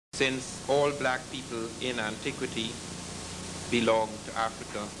since all black people in antiquity belonged to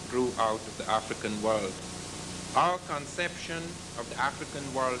Africa, grew out of the African world. Our conception of the African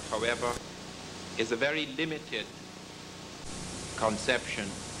world, however, is a very limited conception.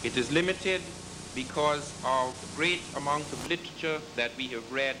 It is limited because of the great amount of literature that we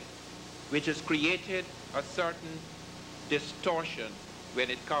have read, which has created a certain distortion when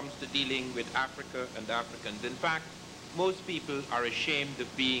it comes to dealing with Africa and Africans. In fact, most people are ashamed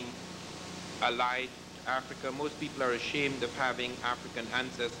of being allied to Africa. Most people are ashamed of having African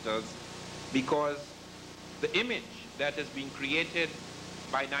ancestors because the image that has been created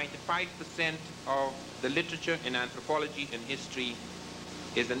by 95% of the literature in anthropology and history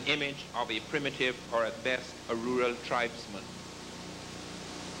is an image of a primitive, or at best, a rural tribesman.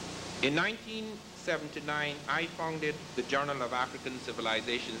 In 1979, I founded the Journal of African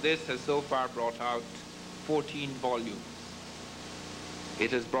Civilization. This has so far brought out 14 volumes.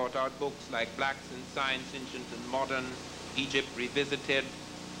 It has brought out books like Blacks in Science, Ancient and Modern, Egypt Revisited,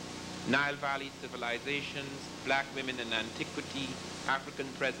 Nile Valley Civilizations, Black Women in Antiquity, African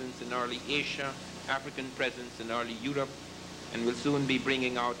Presence in Early Asia, African Presence in Early Europe, and will soon be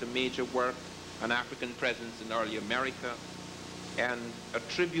bringing out a major work on African presence in early America, and a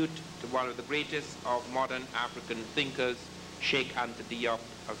tribute to one of the greatest of modern African thinkers, Sheikh Anta Diop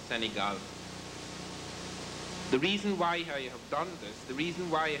of Senegal. The reason why I have done this, the reason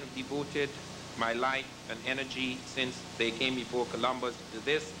why I have devoted my life and energy since they came before Columbus to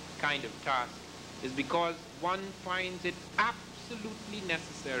this kind of task, is because one finds it absolutely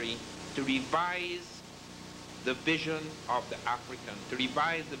necessary to revise the vision of the African, to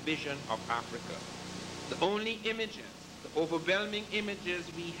revise the vision of Africa. The only images, the overwhelming images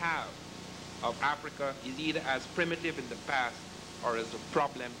we have of Africa is either as primitive in the past or as a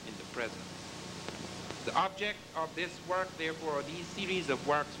problem in the present. The object of this work, therefore, or these series of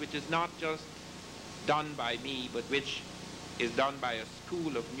works, which is not just done by me, but which is done by a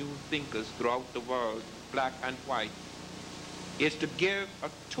school of new thinkers throughout the world, black and white, is to give a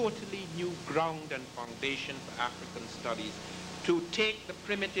totally new ground and foundation for African studies, to take the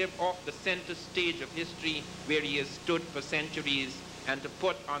primitive off the center stage of history where he has stood for centuries, and to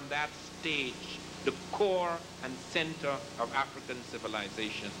put on that stage the core and center of African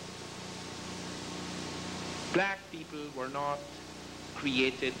civilization. Black people were not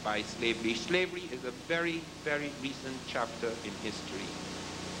created by slavery. Slavery is a very, very recent chapter in history.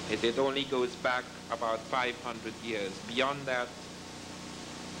 It only goes back about 500 years. Beyond that,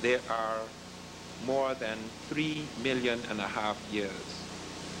 there are more than 3.5 million years.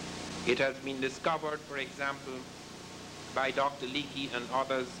 It has been discovered, for example, by Dr. Leakey and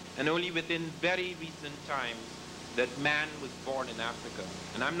others, and only within very recent times, that man was born in Africa.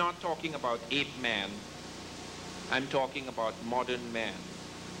 And I'm not talking about ape man. I'm talking about modern man.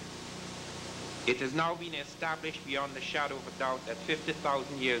 It has now been established beyond the shadow of a doubt that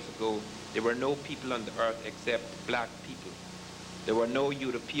 50,000 years ago, there were no people on the earth except black people. There were no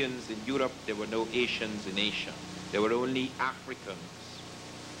Europeans in Europe. There were no Asians in Asia. There were only Africans.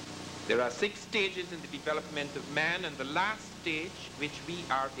 There are 6 stages in the development of man, and the last stage, which we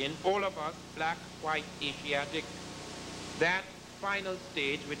are in, all of us, black, white, Asiatic, that final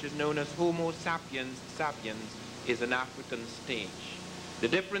stage, which is known as Homo sapiens sapiens, is an African stage. The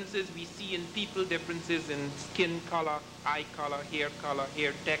differences we see in people, differences in skin color, eye color,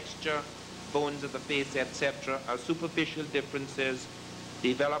 hair texture, bones of the face, etc., are superficial differences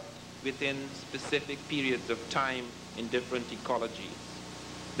developed within specific periods of time in different ecologies.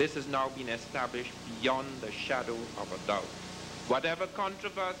 This has now been established beyond the shadow of a doubt. Whatever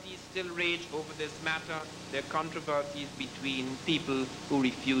controversies still rage over this matter, they're controversies between people who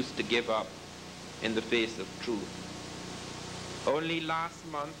refuse to give up in the face of truth. Only last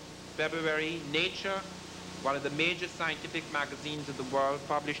month, February, Nature, one of the major scientific magazines of the world,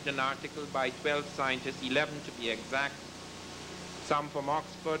 published an article by 12 scientists, 11 to be exact, some from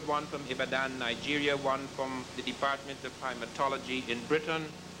Oxford, one from Ibadan, Nigeria, one from the Department of Hematology in Britain,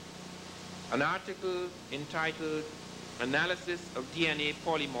 an article entitled Analysis of DNA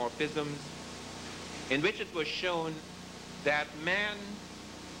Polymorphisms, in which it was shown that man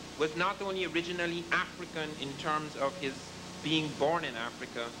was not only originally African in terms of his being born in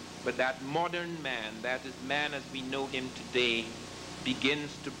Africa, but that modern man, that is man as we know him today,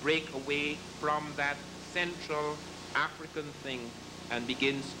 begins to break away from that central African thing and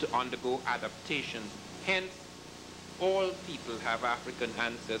begins to undergo adaptation. Hence, all people have African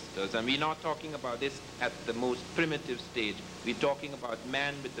ancestors, and we're not talking about this at the most primitive stage. We're talking about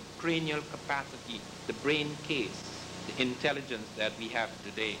man with the cranial capacity, the brain case, the intelligence that we have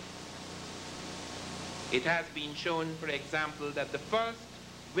today. It has been shown, for example, that the first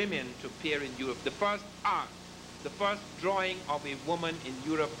women to appear in Europe. The first art, the first drawing of a woman in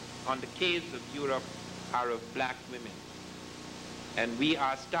Europe, on the caves of Europe, are of black women. And we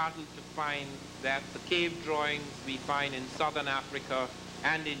are startled to find that the cave drawings we find in southern Africa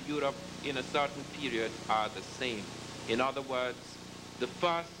and in Europe in a certain period are the same. In other words, the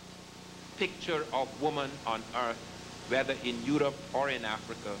first picture of woman on earth, whether in Europe or in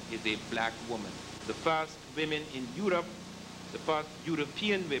Africa, is a black woman. The first women in Europe, the first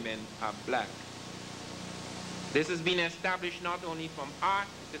European women, are black. This has been established not only from art,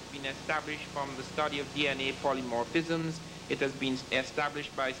 it has been established from the study of DNA polymorphisms, it has been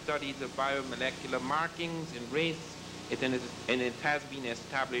established by studies of biomolecular markings in race, and it has been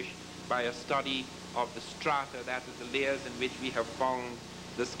established by a study of the strata, that is the layers in which we have found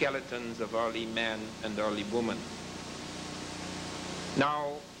the skeletons of early men and early women.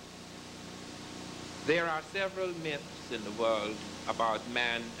 Now, there are several myths in the world about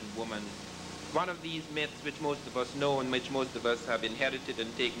man and woman. One of these myths, which most of us know and which most of us have inherited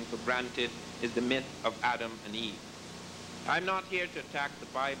and taken for granted, is the myth of Adam and Eve. I'm not here to attack the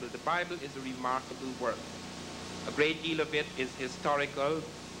Bible. The Bible is a remarkable work. A great deal of it is historical.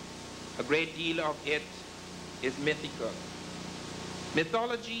 A great deal of it is mythical.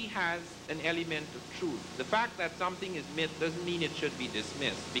 Mythology has an element of truth. The fact that something is myth doesn't mean it should be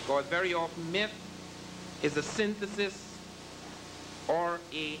dismissed, because very often myth is a synthesis or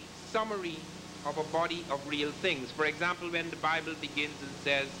a summary of a body of real things. For example, when the Bible begins and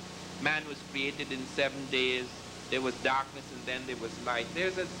says man was created in 7 days, there was darkness and then there was light,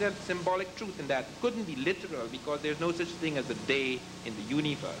 there's a symbolic truth in that. It couldn't be literal, because there's no such thing as a day in the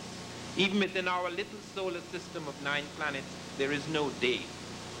universe. Even within our little solar system of 9 planets, there is no day.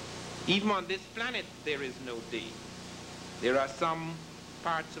 Even on this planet, there is no day. There are some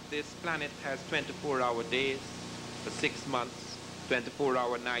parts of this planet has 24-hour days for 6 months,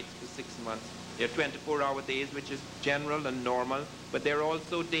 24-hour nights for 6 months. There are 24-hour days, which is general and normal, but there are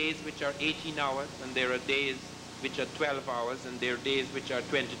also days which are 18 hours, and there are days which are 12 hours, and there are days which are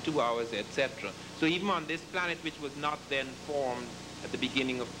 22 hours, etc. So even on this planet, which was not then formed at the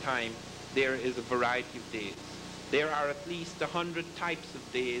beginning of time, there is a variety of days. There are at least 100 types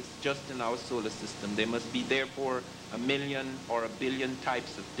of days just in our solar system. There must be therefore 1 million or 1 billion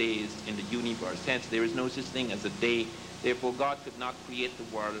types of days in the universe. Hence, there is no such thing as a day. Therefore, God could not create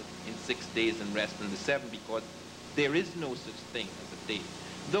the world in 6 days and rest on the 7th, because there is no such thing as a day.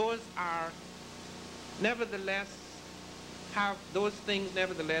 Those are nevertheless those things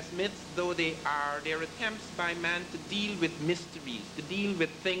nevertheless myths, though they're attempts by man to deal with mysteries, to deal with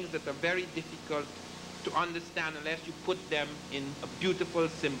things that are very difficult to understand unless you put them in a beautiful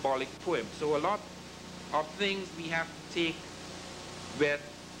symbolic poem. So a lot of things we have to take with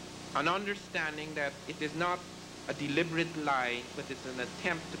an understanding that it is not a deliberate lie, but it's an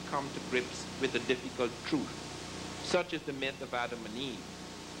attempt to come to grips with a difficult truth, such as the myth of Adam and Eve.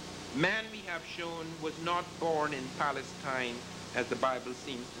 Man, we have shown, was not born in Palestine, as the Bible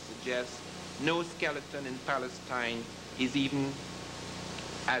seems to suggest. No skeleton in Palestine is even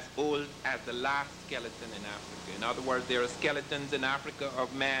as old as the last skeleton in Africa. In other words, there are skeletons in Africa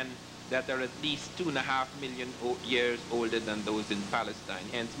of man that are at least 2.5 million years older than those in Palestine.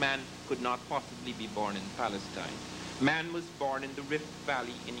 Hence, man could not possibly be born in Palestine. Man was born in the Rift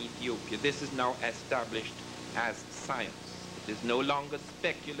Valley in Ethiopia. This is now established as science. It is no longer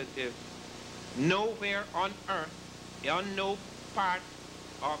speculative. Nowhere on earth, on no part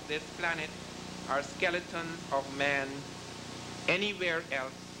of this planet, are skeletons of man anywhere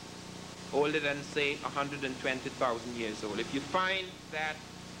else older than, say, 120,000 years old. If you find that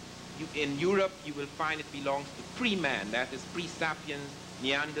in Europe, you will find it belongs to pre-man, that is pre-sapiens,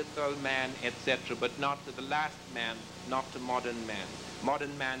 Neanderthal man, etc., but not to the last man, not to modern man.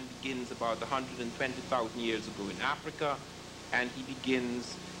 Modern man begins about 120,000 years ago in Africa, and he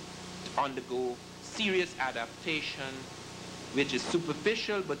begins to undergo serious adaptation, which is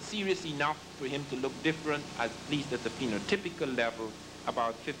superficial but serious enough for him to look different, at least at the phenotypical level,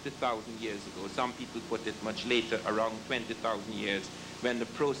 about 50,000 years ago. Some people put it much later, around 20,000 years, when the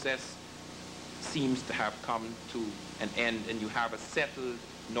process seems to have come to an end and you have a settled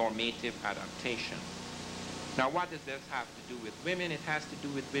normative adaptation. Now, what does this have to do with women? It has to do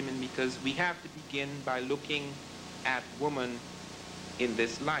with women because we have to begin by looking at woman in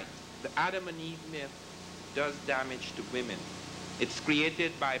this light. The Adam and Eve myth does damage to women. It's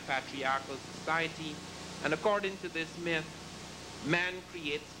created by patriarchal society, and according to this myth,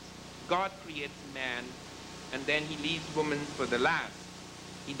 God creates man, and then he leaves woman for the last.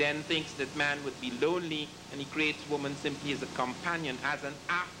 He then thinks that man would be lonely, and he creates woman simply as a companion, as an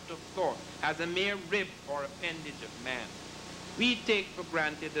afterthought, as a mere rib or appendage of man. We take for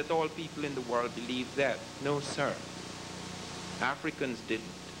granted that all people in the world believe that. No, sir. Africans didn't.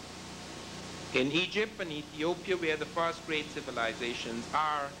 In Egypt and Ethiopia, where the first great civilizations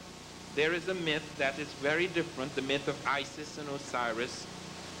are, there is a myth that is very different, the myth of Isis and Osiris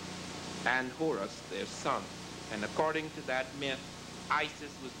and Horus, their son. And according to that myth,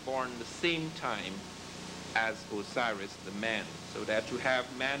 Isis was born the same time as Osiris, the man, so that you have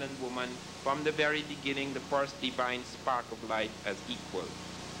man and woman from the very beginning, the first divine spark of life, as equal.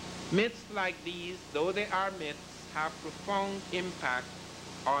 Myths like these, though they are myths, have profound impact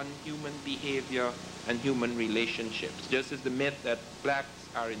on human behavior and human relationships. Just as the myth that blacks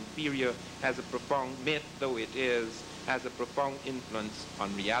are inferior has a profound myth, though it is, has a profound influence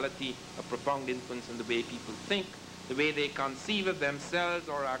on reality, a profound influence on the way people think, the way they conceive of themselves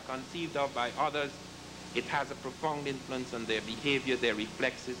or are conceived of by others. It has a profound influence on their behavior, their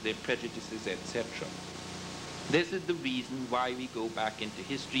reflexes, their prejudices, etc. This is the reason why we go back into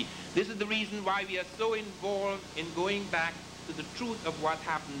history. This is the reason why we are so involved in going back to the truth of what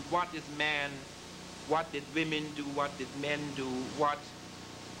happened. What is man? What did women do? What did men do? What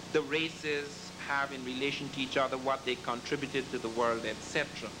the races have in relation to each other, what they contributed to the world,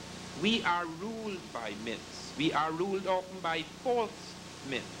 etc. We are ruled by myths. We are ruled often by false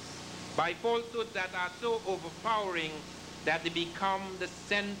myths, by falsehoods that are so overpowering that they become the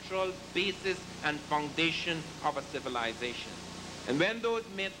central basis and foundation of a civilization. And when those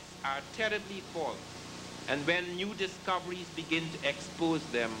myths are terribly false, and when new discoveries begin to expose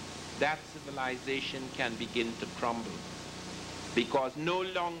them, that civilization can begin to crumble. Because no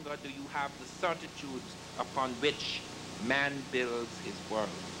longer do you have the certitudes upon which man builds his world.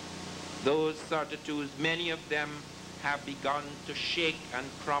 Those certitudes, many of them, have begun to shake and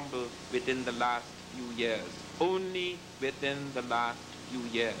crumble within the last few years. Only within the last few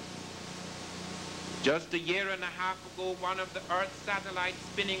years. Just a year and a half ago, one of the Earth satellites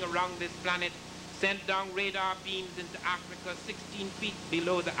spinning around this planet sent down radar beams into Africa 16 feet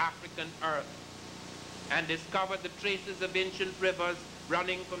below the African Earth and discovered the traces of ancient rivers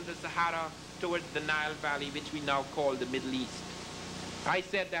running from the Sahara towards the Nile Valley, which we now call the Middle East. I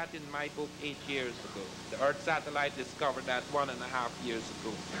said that in my book 8 years ago. The Earth satellite discovered that 1.5 years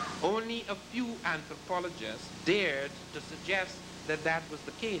ago. Only a few anthropologists dared to suggest that that was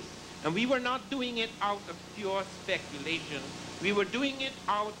the case. And we were not doing it out of pure speculation. We were doing it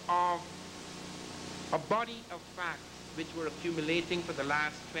out of a body of facts which were accumulating for the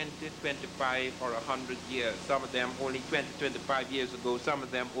last 20, 25, or 100 years. Some of them only 20, 25 years ago, some of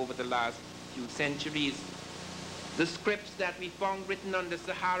them over the last few centuries. The scripts that we found written on the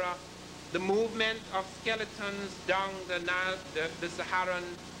Sahara, the movement of skeletons down the Nile, the Saharan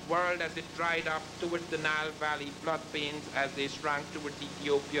world as it dried up towards the Nile Valley, blood veins as they shrank towards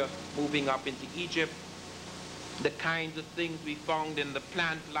Ethiopia, moving up into Egypt, the kinds of things we found in the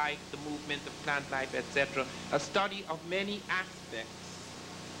plant life, the movement of plant life, etc. A study of many aspects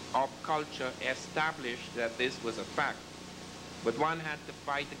of culture established that this was a fact. But one had to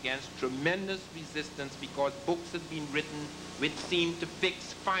fight against tremendous resistance because books had been written which seemed to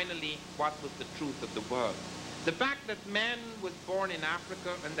fix finally what was the truth of the world. The fact that man was born in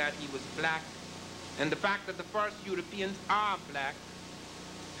Africa and that he was black, and the fact that the first Europeans are black,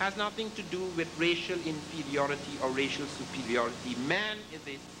 has nothing to do with racial inferiority or racial superiority. Man is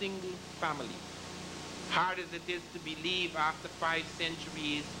a single family. Hard as it is to believe after 5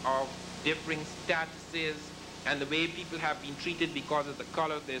 centuries of differing statuses and the way people have been treated because of the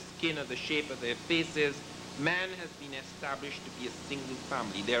color of their skin or the shape of their faces, man has been established to be a single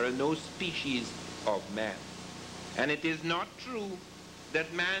family. There are no species of man. And it is not true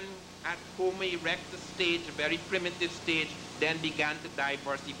that man at Homo erectus stage, a very primitive stage, then began to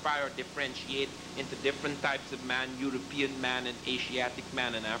diversify or differentiate into different types of man, European man and Asiatic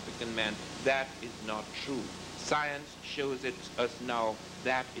man and African man. That is not true. Science shows it us now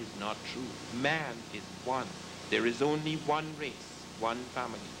that is not true. Man is one. There is only one race, one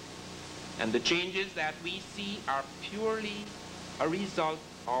family. And the changes that we see are purely a result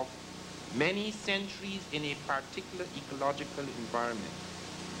of many centuries in a particular ecological environment.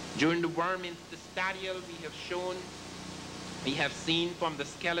 During the worm interstadial, we have seen from the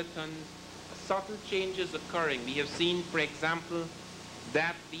skeletons subtle changes occurring. We have seen, for example,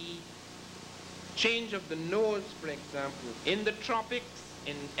 that the change of the nose, for example, in the tropics,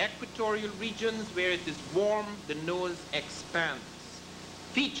 in equatorial regions where it is warm, the nose expands.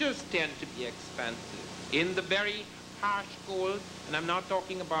 Features tend to be expansive. In the very harsh cold, and I'm not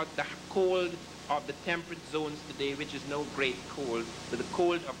talking about the cold of the temperate zones today, which is no great cold, but the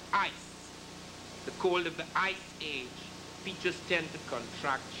cold of ice, the cold of the ice age, features tend to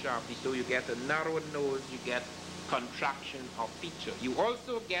contract sharply. So you get a narrow nose, you get contraction of feature. You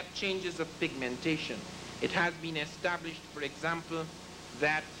also get changes of pigmentation. It has been established, for example,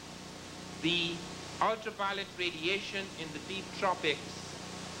 that the ultraviolet radiation in the deep tropics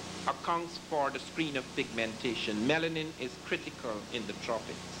accounts for the screen of pigmentation. Melanin is critical in the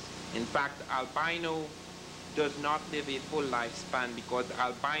tropics. In fact, albino does not live a full lifespan because the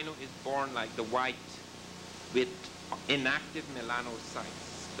albino is born like the white with inactive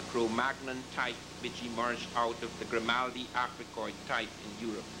melanocytes, the Cro-Magnon type which emerged out of the Grimaldi Africoid type in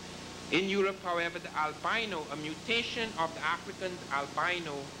Europe. In Europe, however, the albino, a mutation of the African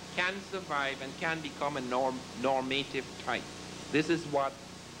albino can survive and can become a normative type. This is what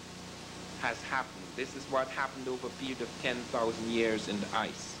has happened. This is what happened over a period of 10,000 years in the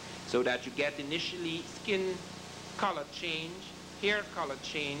ice. So that you get initially skin color change, hair color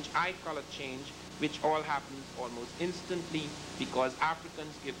change, eye color change, which all happens almost instantly because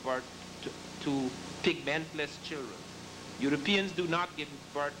Africans give birth to pigmentless children. Europeans do not give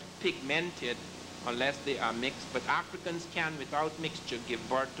birth pigmented unless they are mixed, but Africans can, without mixture, give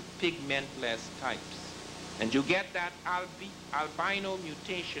birth to pigmentless types. And you get that albino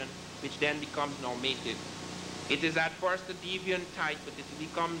mutation, which then becomes normative. It is at first a deviant type, but it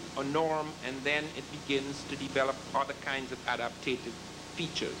becomes a norm, and then it begins to develop other kinds of adaptative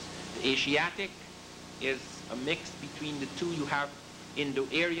features. The Asiatic is a mix between the two. You have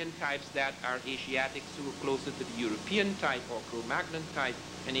Indo-Aryan types that are Asiatics who are closer to the European type or Cro-Magnon type,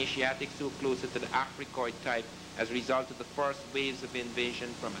 and Asiatics who are closer to the Africoid type as a result of the first waves of invasion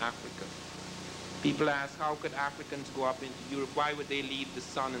from Africa. People ask, how could Africans go up into Europe? Why would they leave the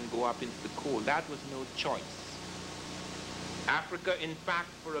sun and go up into the cold? That was no choice. Africa, in fact,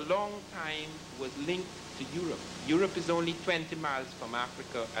 for a long time was linked to Europe. Europe is only 20 miles from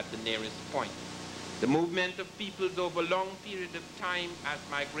Africa at the nearest point. The movement of peoples over a long period of time as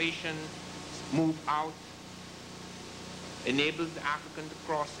migration move out enables the African to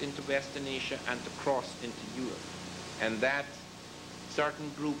cross into Western Asia and to cross into Europe. And that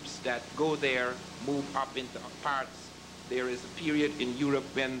certain groups that go there move up into parts. There is a period in Europe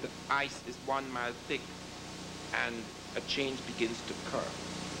when the ice is 1 mile thick and a change begins to occur.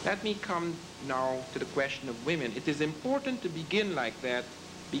 Let me come now to the question of women. It is important to begin like that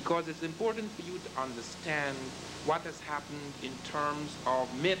because it's important for you to understand what has happened in terms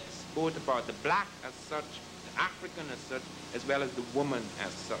of myths, both about the black as such, the African as such, as well as the woman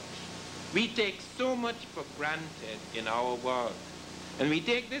as such. We take so much for granted in our world. And we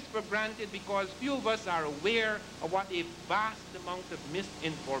take this for granted because few of us are aware of what a vast amount of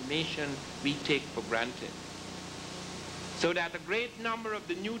misinformation we take for granted. So that a great number of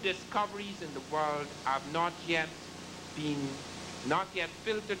the new discoveries in the world have not yet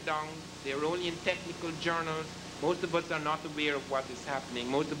filtered down. They're only in technical journals. Most of us are not aware of what is happening.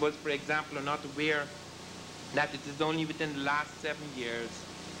 Most of us, for example, are not aware that it is only within the last 7 years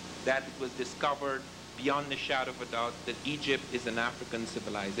that it was discovered beyond the shadow of a doubt that Egypt is an African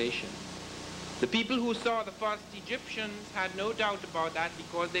civilization. The people who saw the first Egyptians had no doubt about that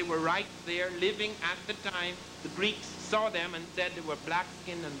because they were right there living at the time. The Greeks saw them and said they were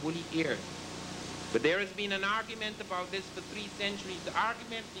black-skinned and woolly-eared. But there has been an argument about this for 3 centuries. The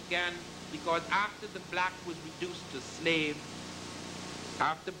argument began because after the black was reduced to slave,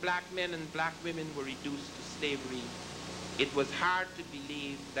 after black men and black women were reduced to slavery, it was hard to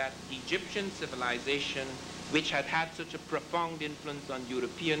believe that the Egyptian civilization, which had had such a profound influence on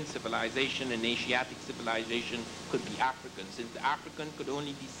European civilization and Asiatic civilization, could be African, since the African could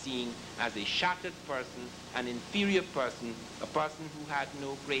only be seen as a shattered person, an inferior person, a person who had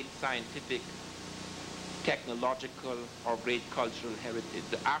no great scientific, technological, or great cultural heritage.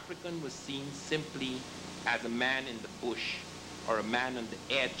 The African was seen simply as a man in the bush or a man on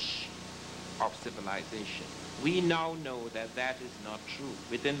the edge of civilization. We now know that that is not true.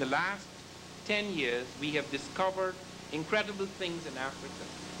 Within the last 10 years, we have discovered incredible things in Africa.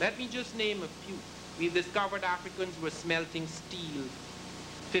 Let me just name a few. We've discovered Africans were smelting steel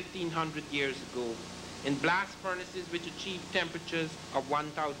 1,500 years ago in blast furnaces which achieved temperatures of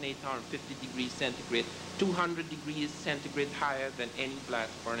 1,850 degrees centigrade, 200 degrees centigrade higher than any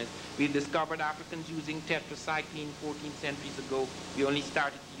blast furnace. We've discovered Africans using tetracycline 14 centuries ago. We only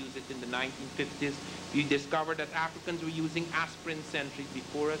started to use it in the 1950s. We discovered that Africans were using aspirin centuries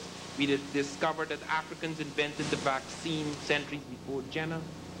before us. We discovered that Africans invented the vaccine centuries before Jenner.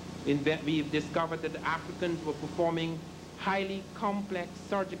 We've discovered that the Africans were performing highly complex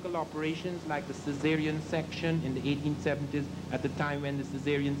surgical operations like the cesarean section in the 1870s, at the time when the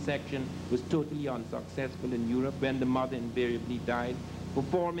cesarean section was totally unsuccessful in Europe, when the mother invariably died,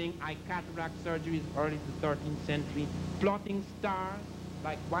 performing eye cataract surgeries early in the 13th century, plotting stars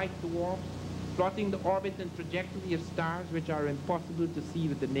like white dwarfs, plotting the orbit and trajectory of stars which are impossible to see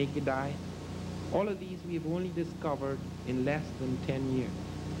with the naked eye. All of these we have only discovered in less than 10 years.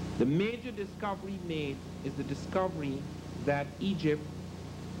 The major discovery made is the discovery that Egypt,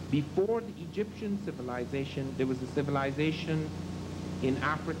 before the Egyptian civilization, there was a civilization in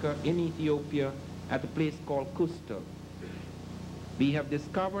Africa, in Ethiopia, at a place called Kustal. We have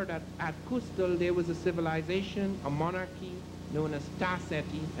discovered that at Kustal there was a civilization, a monarchy known as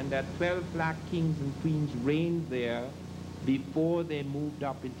Taseti, and that 12 black kings and queens reigned there before they moved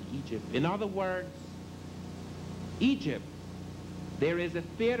up into Egypt. In other words, Egypt, there is a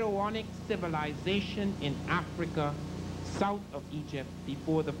pharaonic civilization in Africa south of Egypt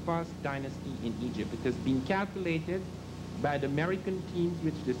before the first dynasty in Egypt. It has been calculated by the American teams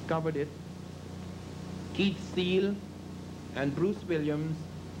which discovered it, Keith Steele and Bruce Williams,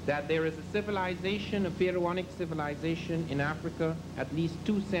 that there is a civilization, a pharaonic civilization in Africa at least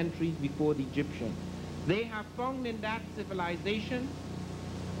 2 centuries before the Egyptian. They have found in that civilization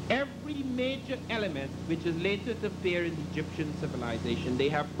every major element which is later to appear in the Egyptian civilization. They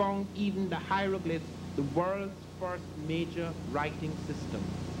have found even the hieroglyphs, the world's first major writing system,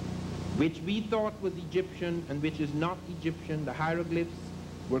 which we thought was Egyptian and which is not Egyptian. The hieroglyphs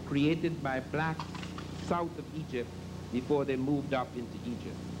were created by blacks south of Egypt before they moved up into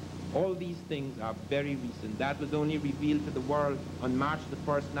Egypt. All these things are very recent. That was only revealed to the world on March the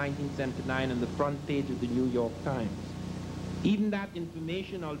 1st, 1979 on the front page of the New York Times. Even that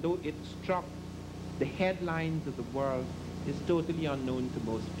information, although it struck the headlines of the world, is totally unknown to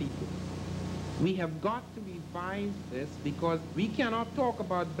most people. We have got to revise this because we cannot talk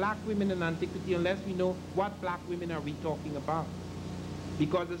about black women in antiquity unless we know what black women are we talking about.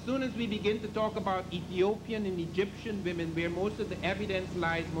 Because as soon as we begin to talk about Ethiopian and Egyptian women, where most of the evidence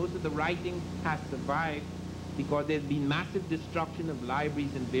lies, most of the writing has survived, because there's been massive destruction of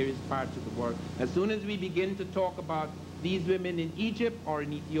libraries in various parts of the world. As soon as we begin to talk about these women in Egypt or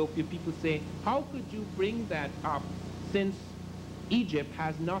in Ethiopia, people say, how could you bring that up since Egypt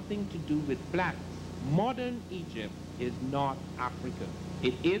has nothing to do with blacks? Modern Egypt is not Africa.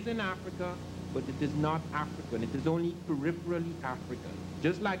 It is in Africa, but it is not African. It is only peripherally African,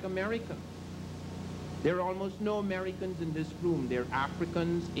 just like America. There are almost no Americans in this room. There are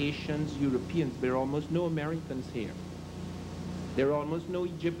Africans, Asians, Europeans. There are almost no Americans here. There are almost no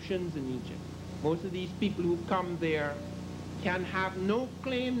Egyptians in Egypt. Most of these people who come there can have no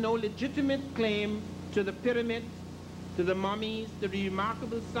claim, no legitimate claim to the pyramids, to the mummies, to the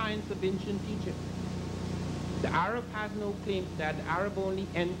remarkable science of ancient Egypt. The Arab has no claim to that. The Arab only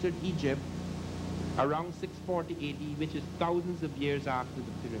entered Egypt around 640 AD, which is thousands of years after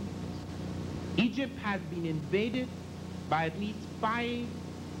the pyramids. Egypt has been invaded by at least 5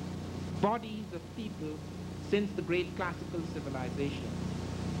 bodies of people since the great classical civilization.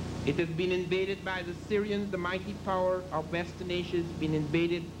 It has been invaded by the Syrians, the mighty power of Western Asia. It's been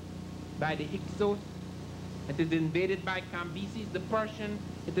invaded by the Hyksos. It is invaded by Cambyses the Persian.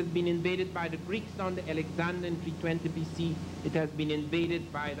 It has been invaded by the Greeks under Alexander in 320 BC. It has been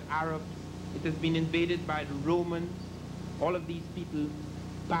invaded by the Arabs. It has been invaded by the Romans. All of these people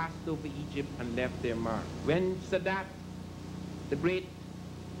passed over Egypt and left their mark. When Sadat, the great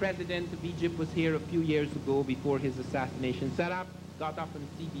president of Egypt, was here a few years ago before his assassination, Sadat got up on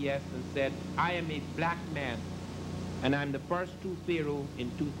CBS and said, I am a black man, and I'm the first true pharaoh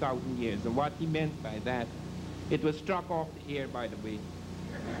in 2,000 years. And what he meant by that, it was struck off the air, by the way.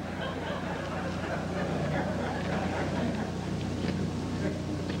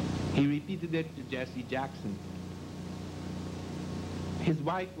 He repeated it to Jesse Jackson. His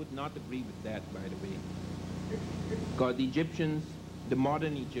wife would not agree with that, by the way. Because the Egyptians, the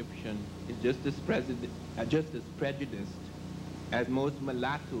modern Egyptian, is just as prejudiced as most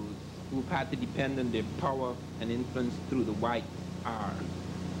mulattoes who've had to depend on their power and influence through the whites are.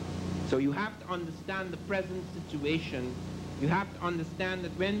 So you have to understand the present situation. You have to understand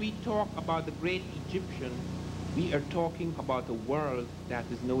that when we talk about the great Egyptian, we are talking about a world that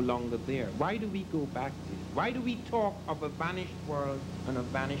is no longer there. Why do we go back to it? Why do we talk of a vanished world and of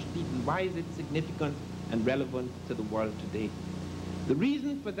vanished people? Why is it significant and relevant to the world today? The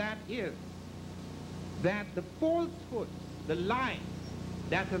reason for that is that the falsehoods, the lies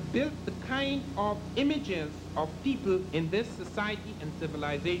that have built the kind of images of people in this society and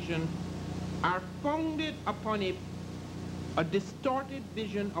civilization are founded upon a distorted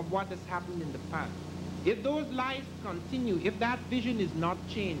vision of what has happened in the past. If those lies continue, if that vision is not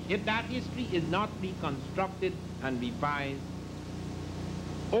changed, if that history is not reconstructed and revised,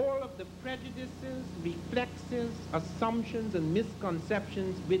 all of the prejudices, reflexes, assumptions, and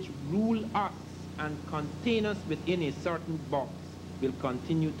misconceptions which rule us and contain us within a certain box will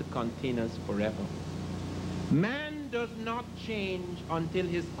continue to contain us forever. Man does not change until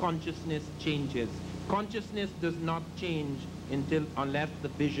his consciousness changes. Consciousness does not change unless the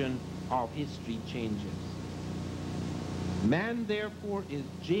vision of history changes. Man, therefore, is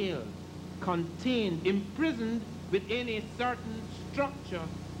jailed, contained, imprisoned within a certain structure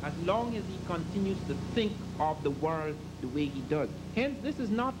as long as he continues to think of the world the way he does. Hence, this is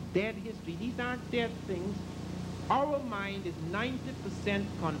not dead history. These aren't dead things. Our mind is 90%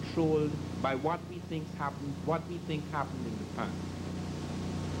 controlled by what we think happened in the past.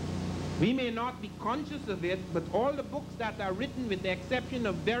 We may not be conscious of it, but all the books that are written, with the exception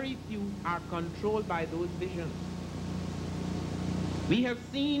of very few, are controlled by those visions. We have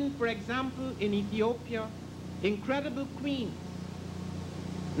seen, for example, in Ethiopia, incredible queens,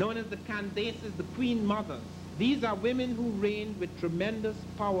 known as the Candaces, the queen mothers. These are women who reigned with tremendous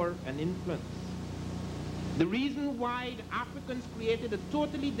power and influence. The reason why the Africans created a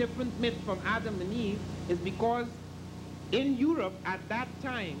totally different myth from Adam and Eve is because in Europe at that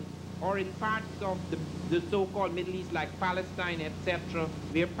time, or in parts of the so-called Middle East like Palestine, etc.,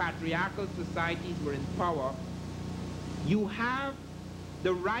 where patriarchal societies were in power, you have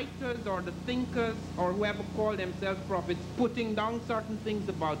the writers or the thinkers or whoever call themselves prophets putting down certain things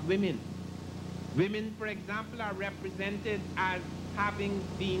about women. Women, for example, are represented as having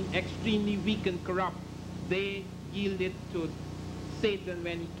been extremely weak and corrupt. They yielded to Satan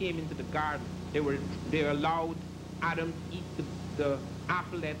when he came into the garden. They allowed Adam to eat the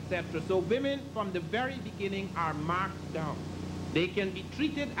apple, etc. So women from the very beginning are marked down. They can be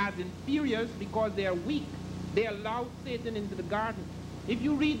treated as inferiors because they are weak. They allowed Satan into the garden. If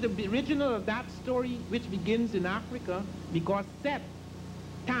you read the original of that story, which begins in Africa, because Set,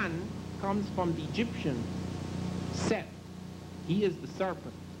 Tan, comes from the Egyptian Set. He is the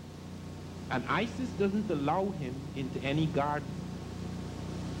serpent. And Isis doesn't allow him into any garden.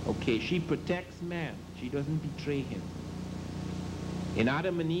 Okay, she protects man. She doesn't betray him. In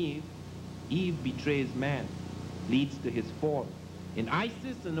Adam and Eve, Eve betrays man, leads to his fall. In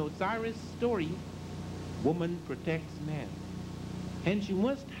Isis and Osiris' story, woman protects man. Hence you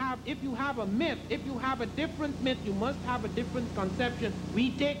must have, if you have a myth, if you have a different myth, you must have a different conception.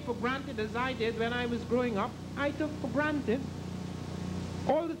 We take for granted, as I did when I was growing up, I took for granted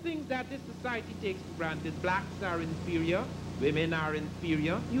all the things that this society takes for granted. Blacks are inferior, women are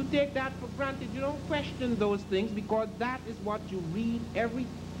inferior. You take that for granted. You don't question those things because that is what you read. Every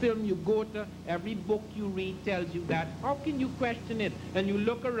film you go to, every book you read tells you that. How can you question it? And you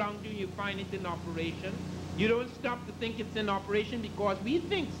look around you, you find it in operation. You don't stop to think it's in operation because we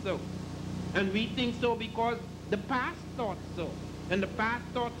think so. And we think so because the past thought so. And the past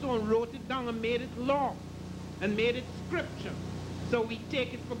thought so and wrote it down and made it law and made it scripture. So we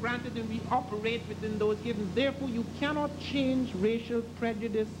take it for granted and we operate within those givens. Therefore, you cannot change racial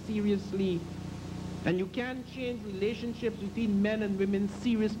prejudice seriously. And you can't change relationships between men and women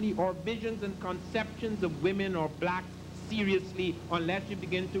seriously, or visions and conceptions of women or blacks seriously, unless you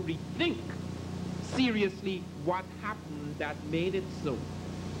begin to rethink seriously what happened that made it so.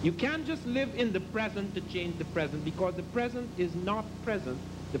 You can't just live in the present to change the present, because the present is not present.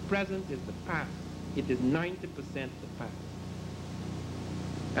 The present is the past. It is 90% the past.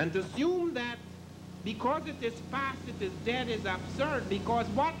 And to assume that because it is past, it is dead is absurd, because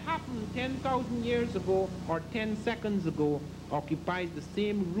what happened 10,000 years ago or 10 seconds ago occupies the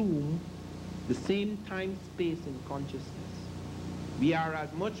same room, the same time, space, and consciousness. We are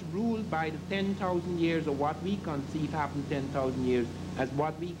as much ruled by the 10,000 years of what we conceive happened 10,000 years as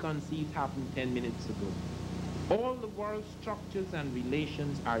what we conceived happened 10 minutes ago. All the world's structures and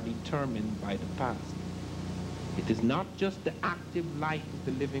relations are determined by the past. It is not just the active life of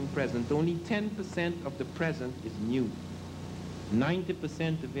the living present. Only 10% of the present is new.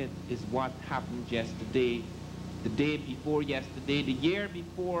 90% of it is what happened yesterday, the day before yesterday, the year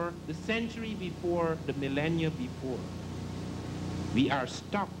before, the century before, the millennia before. We are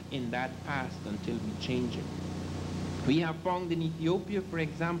stuck in that past until we change it. We have found in Ethiopia, for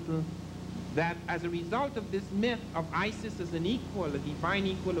example, that as a result of this myth of Isis as an equal, a divine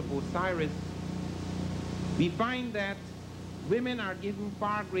equal of Osiris, we find that women are given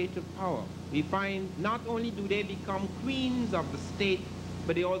far greater power. We find not only do they become queens of the state,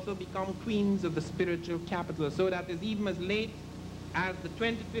 but they also become queens of the spiritual capital. So that is even as late as the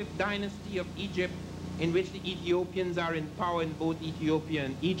 25th dynasty of Egypt, in which the Ethiopians are in power in both Ethiopia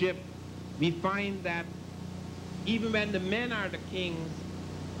and Egypt. We find that even when the men are the kings,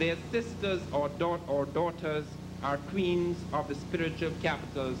 their sisters or daughters are queens of the spiritual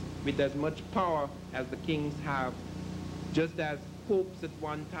capitals with as much power as the kings have, just as popes at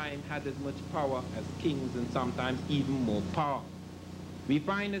one time had as much power as kings, and sometimes even more power. We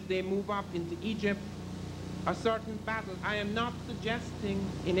find as they move up into Egypt, a certain battle. I am not suggesting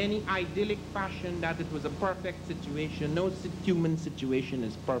in any idyllic fashion that it was a perfect situation. No human situation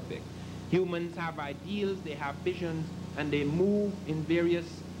is perfect. Humans have ideals, they have visions, and they move in various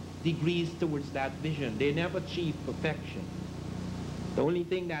degrees towards that vision. They never achieve perfection. The only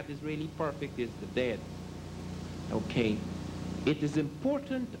thing that is really perfect is the dead. Okay. It is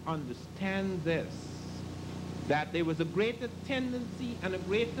important to understand this, that there was a greater tendency and a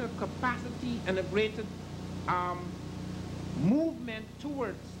greater capacity and a greater movement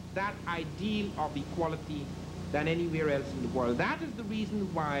towards that ideal of equality than anywhere else in the world. That is the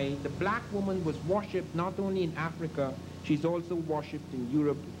reason why the black woman was worshipped not only in Africa, she's also worshipped in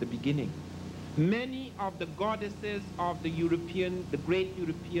Europe at the beginning. Many of the goddesses of the great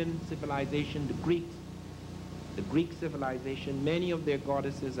European civilization, the Greek civilization, many of their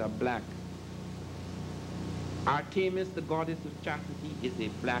goddesses are black. Artemis, the goddess of chastity, is a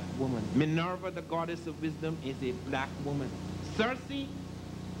black woman. Minerva, the goddess of wisdom, is a black woman. Circe,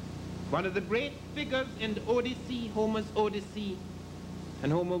 one of the great figures in the Odyssey, Homer's Odyssey,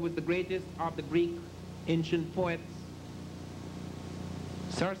 and Homer was the greatest of the Greek ancient poets.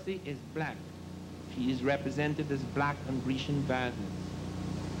 Circe is black. She is represented as black on Grecian vases.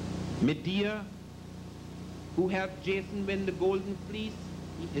 Medea, who helped Jason win the Golden Fleece,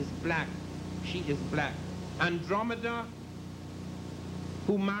 he is black. She is black. Andromeda,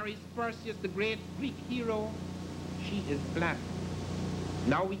 who marries Perseus, the great Greek hero, she is black.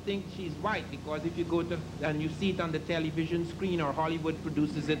 Now we think she's white because if you go to and you see it on the television screen or Hollywood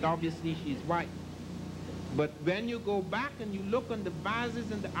produces it, obviously she's white. But when you go back and you look on the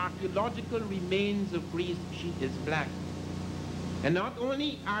vases and the archaeological remains of Greece, she is black. And not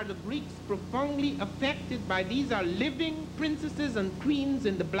only are the Greeks profoundly affected by these are living princesses and queens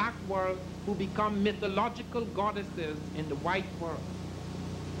in the black world who become mythological goddesses in the white world.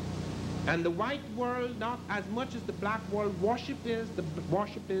 And the white world, not as much as the black world, worship is the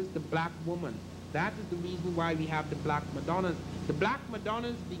black woman. That is the reason why we have the black Madonnas. The black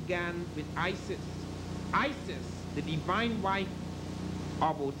Madonnas began with Isis. Isis, the divine wife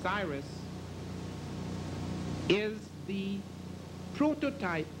of Osiris, is the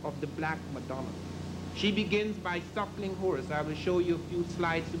prototype of the black Madonna. She begins by suckling Horus. I will show you a few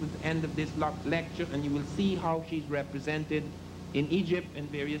slides towards the end of this lecture, and you will see how she's represented in Egypt and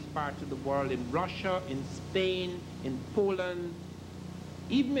various parts of the world, in Russia, in Spain, in Poland,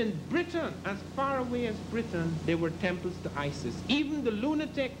 even in Britain. As far away as Britain, there were temples to Isis. Even the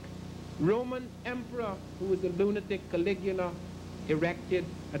lunatic Roman emperor, who was a lunatic, Caligula, erected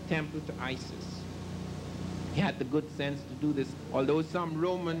a temple to Isis. He had the good sense to do this, although some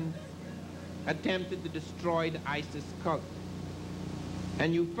Romans attempted to destroy the Isis cult.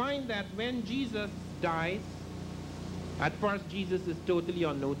 And you find that when Jesus dies, at first Jesus is totally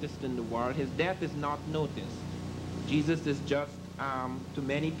unnoticed in the world. His death is not noticed. Jesus is just, to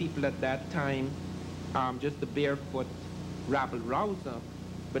many people at that time, just a barefoot rabble-rouser.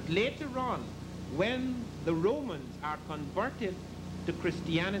 But later on, when the Romans are converted to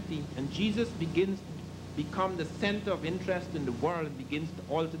Christianity and Jesus begins to become the center of interest in the world and begins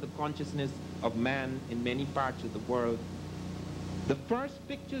to alter the consciousness of man in many parts of the world, the first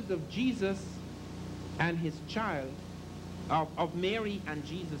pictures of Jesus and his child, of Mary and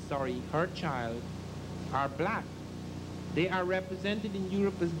Jesus, her child, are black. They are represented in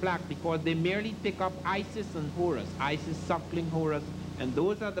Europe as black because they merely pick up Isis and Horus, Isis suckling Horus, and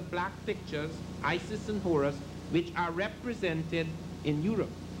those are the black pictures, Isis and Horus, which are represented in Europe.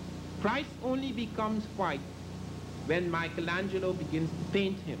 Christ only becomes white when Michelangelo begins to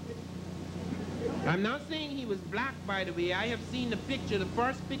paint him. I'm not saying he was black, by the way. I have seen a picture, the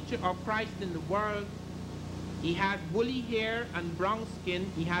first picture of Christ in the world. He has woolly hair and brown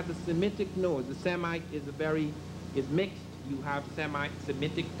skin. He has a Semitic nose. The Semite is mixed. You have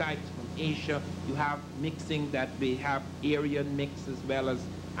Semitic types from Asia. You have mixing that we have Aryan mix as well as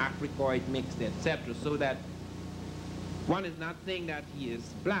Africoid mixed, etc. So that one is not saying that he is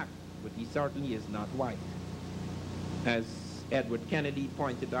black, but he certainly is not white. As Edward Kennedy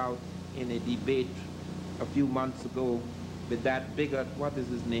pointed out in a debate a few months ago with that bigot, what is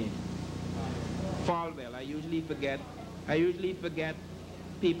his name? Falwell. I usually forget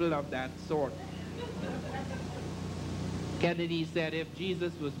people of that sort. Kennedy said if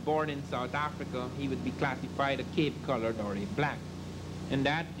Jesus was born in South Africa, he would be classified a Cape-colored or a black. And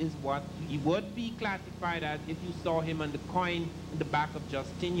that is what he would be classified as if you saw him on the coin in the back of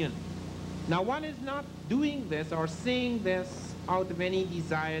Justinian. Now one is not doing this or saying this out of any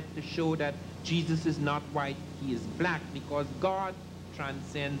desire to show that Jesus is not white, he is black, because God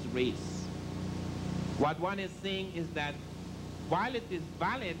transcends race. What one is saying is that while it is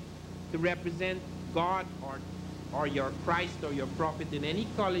valid to represent God or your Christ or your prophet in any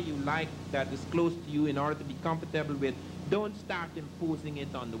color you like that is close to you in order to be comfortable with, don't start imposing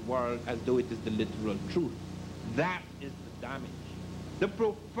it on the world as though it is the literal truth. That is the damage. The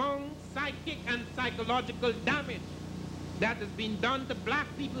profound psychic and psychological damage that has been done to black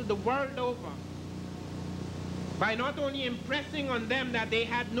people the world over by not only impressing on them that they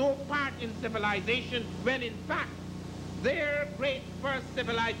had no part in civilization, when in fact their great first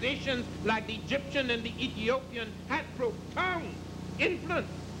civilizations like the Egyptian and the Ethiopian had profound influence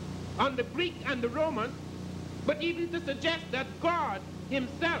on the Greek and the Roman, but even to suggest that God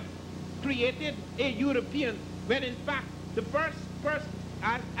himself created a European, when in fact the first person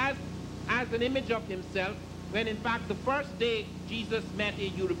as an image of himself, when in fact the first day Jesus met a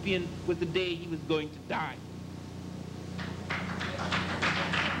European was the day he was going to die.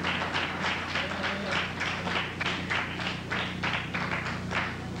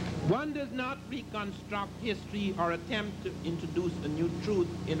 One does not reconstruct history or attempt to introduce a new truth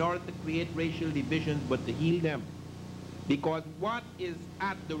in order to create racial divisions, but to heal them. Because what is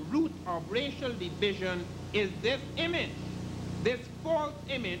at the root of racial division is this image, this false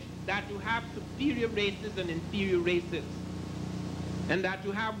image that you have superior races and inferior races, and that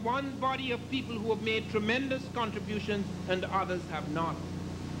you have one body of people who have made tremendous contributions and others have not.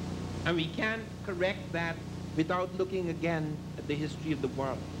 And we can't correct that without looking again at the history of the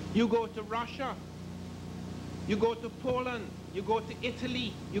world. You go to Russia, you go to Poland, you go to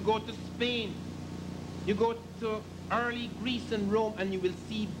Italy, you go to Spain, you go to early Greece and Rome, and you will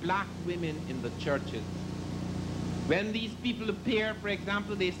see black women in the churches. When these people appear, for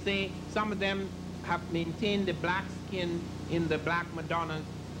example, they say some of them have maintained the black skin in the black Madonnas,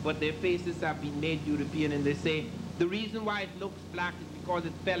 but their faces have been made European, and they say the reason why it looks black is because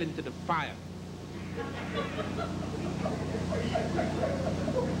it fell into the fire.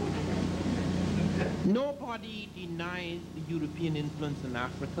 Nobody denies the European influence in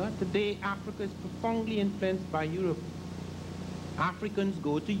Africa. Today, Africa is profoundly influenced by Europe. Africans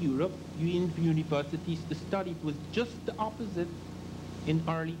go to Europe, universities to study. It was just the opposite in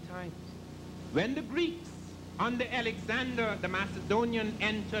early times. When the Greeks, under Alexander the Macedonian,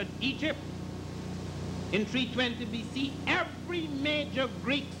 entered Egypt in 320 BC, every major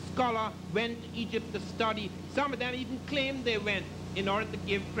Greek scholar went to Egypt to study. Some of them even claimed they went in order to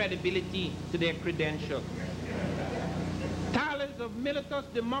give credibility to their credentials. Thales of Miletus,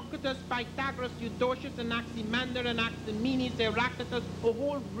 Democritus, Pythagoras, Eudoxius, Anaximander, Anaximenes, Heraclitus, a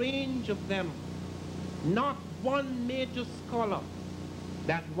whole range of them. Not one major scholar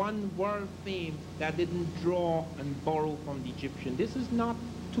that won world fame that didn't draw and borrow from the Egyptian. This is not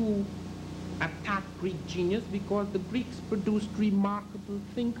to attack Greek genius, because the Greeks produced remarkable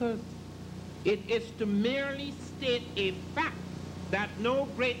thinkers. It is to merely state a fact that no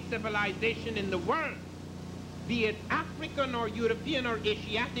great civilization in the world, be it African or European or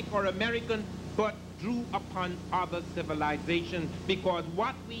Asiatic or American, but drew upon other civilizations, because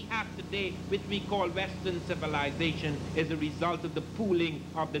what we have today, which we call Western civilization, is a result of the pooling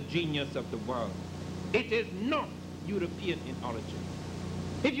of the genius of the world. It is not European in origin.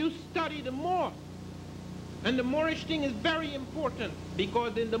 If you study the Moors, and the Moorish thing is very important,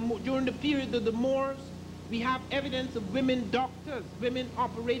 because during the period of the Moors, we have evidence of women doctors, women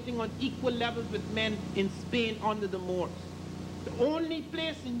operating on equal levels with men in Spain under the Moors. The only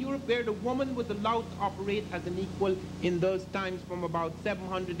place in Europe where the woman was allowed to operate as an equal in those times, from about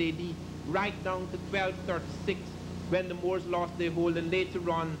 700 AD right down to 1236, when the Moors lost their hold, and later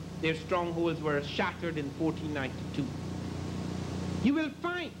on their strongholds were shattered in 1492. You will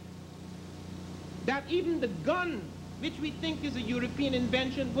find that even the gun, which we think is a European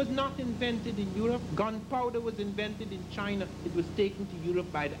invention, was not invented in Europe. Gunpowder was invented in China. It was taken to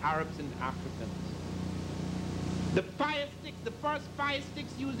Europe by the Arabs and the Africans. The fire sticks, the first fire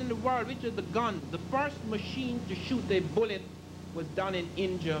sticks used in the world, which are the guns, the first machine to shoot a bullet, was done in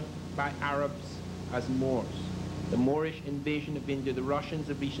India by Arabs as Moors. The Moorish invasion of India, the Russians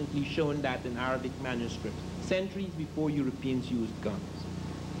have recently shown that in Arabic manuscripts, centuries before Europeans used guns.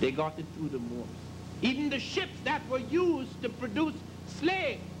 They got it through the Moors. Even the ships that were used to produce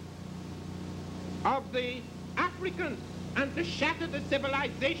slaves of the Africans and to shatter the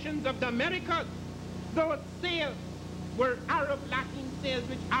civilizations of the Americas, those sails were Arab Latin sails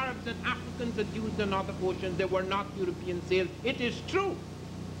which Arabs and Africans had used in other oceans. They were not European sails. It is true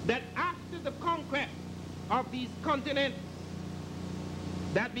that after the conquest of these continents,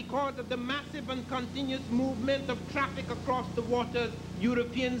 that because of the massive and continuous movement of traffic across the waters,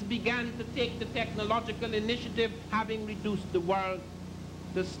 Europeans began to take the technological initiative, having reduced the world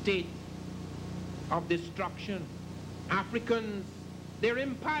to a state of destruction Africans, their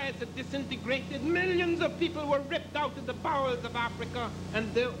empires had disintegrated. Millions of people were ripped out of the bowels of Africa,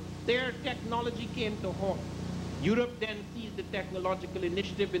 and their technology came to halt. Europe then seized the technological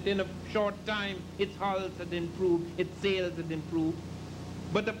initiative. Within a short time, its hulls had improved, its sails had improved.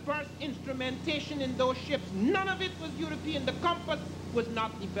 But the first instrumentation in those ships, none of it was European. The compass was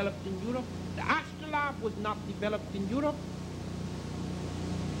not developed in Europe. The astrolabe was not developed in Europe.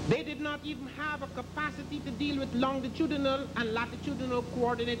 They did not even have a capacity to deal with longitudinal and latitudinal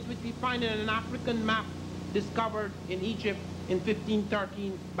coordinates, which we find in an African map discovered in Egypt in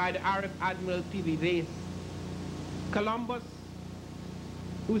 1513 by the Arab Admiral Piri. Columbus,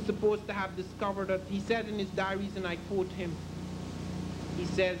 who's supposed to have discovered it, he said in his diaries, and I quote him, he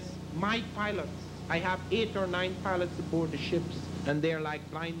says, "My pilots, I have 8 or 9 pilots aboard the ships, and they're like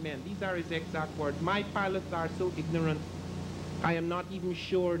blind men." These are his exact words. "My pilots are so ignorant, I am not even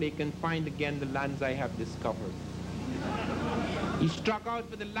sure they can find again the lands I have discovered." He struck out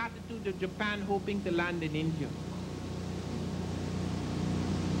for the latitude of Japan, hoping to land in India.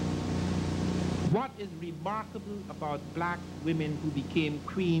 What is remarkable about black women who became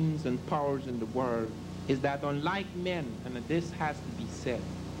queens and powers in the world is that, unlike men, and this has to be said,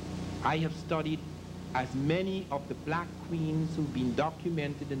 I have studied as many of the black queens who've been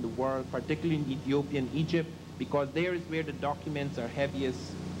documented in the world, particularly in Ethiopia and Egypt, because there is where the documents are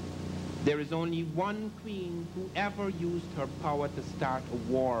heaviest. There is only one queen who ever used her power to start a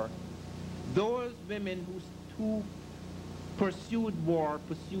war. Those women who pursued war,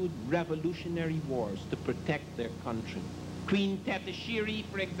 pursued revolutionary wars to protect their country. Queen Tetisheri,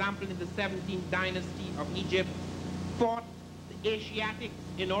 for example, in the 17th dynasty of Egypt, fought the Asiatics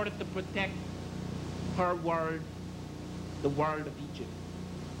in order to protect her world, the world of Egypt.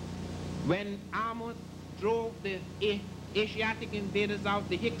 When Amos drove the Asiatic invaders out,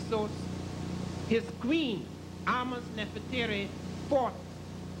 the Hyksos, his queen, Amos Nefertari, fought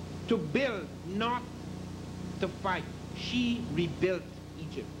to build, not to fight. She rebuilt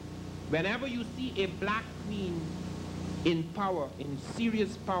Egypt. Whenever you see a black queen in power, in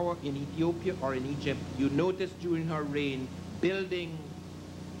serious power in Ethiopia or in Egypt, you notice during her reign, building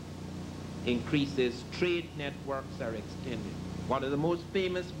increases, trade networks are extended. One of the most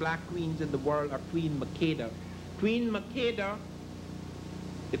famous black queens in the world are Queen Makeda. Queen Makeda,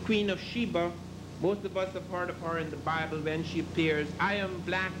 the Queen of Sheba, most of us have heard of her in the Bible when she appears, "I am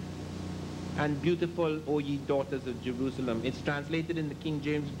black and beautiful, O ye daughters of Jerusalem." It's translated in the King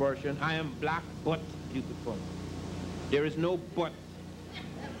James Version, "I am black but beautiful." There is no but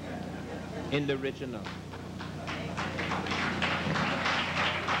in the original.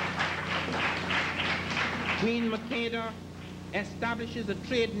 Queen Makeda establishes a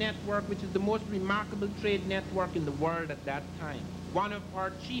trade network which is the most remarkable trade network in the world at that time. One of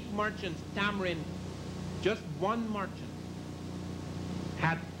our chief merchants, Tamarin, just one merchant,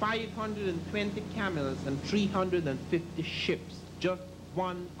 had 520 camels and 350 ships, just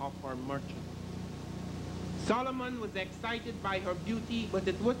one of her merchants. Solomon was excited by her beauty, but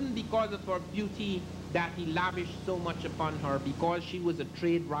it wasn't because of her beauty that he lavished so much upon her, because she was a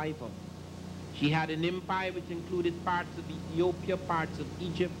trade rival. She had an empire which included parts of Ethiopia, parts of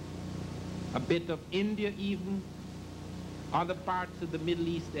Egypt, a bit of India even, other parts of the Middle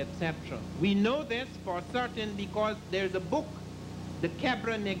East, etc. We know this for certain because there's a book, the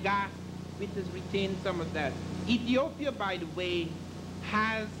Kebra Negat, which has retained some of that. Ethiopia, by the way,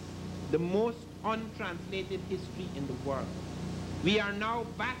 has the most untranslated history in the world. We are now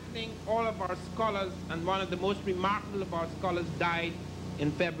battling all of our scholars, and one of the most remarkable of our scholars died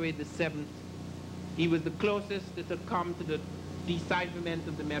in February the 7th. He was the closest that had come to the decipherment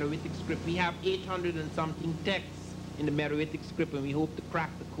of the Meroitic script. We have 800 and something texts in the Meroitic script, and we hope to crack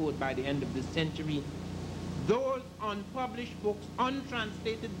the code by the end of this century. Those unpublished books,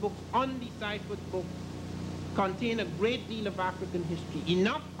 untranslated books, undeciphered books, contain a great deal of African history.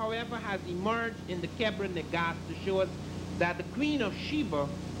 Enough, however, has emerged in the Kebra Negat to show us that the Queen of Sheba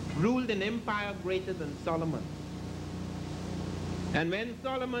ruled an empire greater than Solomon. And when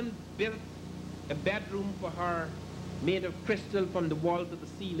Solomon built a bedroom for her made of crystal from the wall to the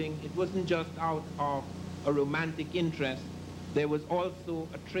ceiling, it wasn't just out of a romantic interest. There was also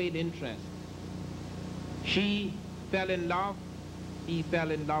a trade interest. She fell in love, he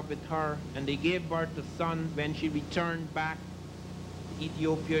fell in love with her, and they gave birth to a son. When she returned back to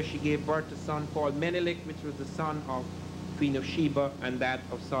Ethiopia, she gave birth to a son called Menelik, which was the son of Queen of Sheba and that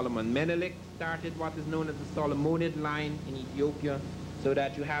of Solomon. Menelik started what is known as the Solomonid line in Ethiopia, so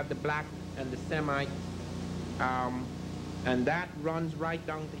that you have the black and the Semite, and that runs right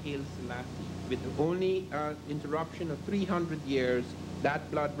down to Haile Selassie, with only interruption of 300 years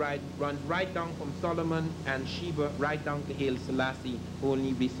That blood runs right down from Solomon and Sheba right down to Haile Selassie, who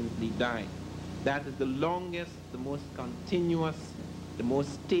only recently died. That is the longest, the most continuous, the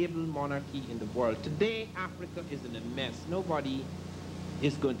most stable monarchy in the world. Today, Africa is in a mess. Nobody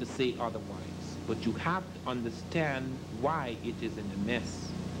is going to say otherwise. But you have to understand why it is in a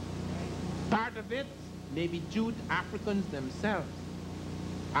mess. Part of it may be due to Africans themselves.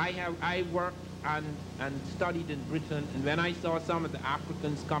 I worked and studied in Britain, and when I saw some of the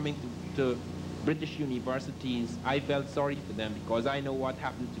Africans coming to British universities, I felt sorry for them because I know what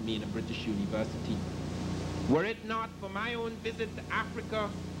happened to me in a British university. Were it not for my own visit to Africa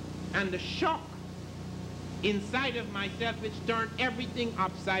and the shock inside of myself which turned everything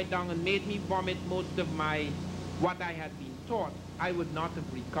upside down and made me vomit most of what I had been taught, I would not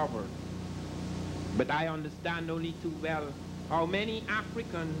have recovered. But I understand only too well how many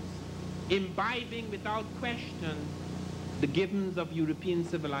Africans, imbibing without question the givens of European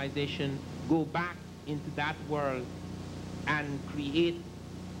civilization, go back into that world and create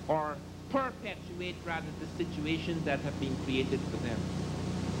or perpetuate rather the situations that have been created for them.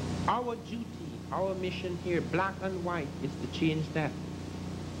 Our duty, our mission here, black and white, is to change that.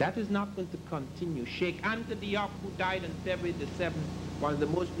 That is not going to continue. Sheikh Anta Diop, who died on February the 7th, one of the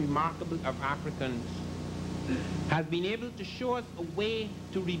most remarkable of Africans, has been able to show us a way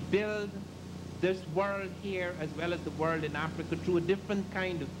to rebuild this world here as well as the world in Africa through a different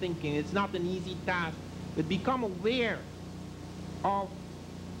kind of thinking. It's not an easy task, but become aware of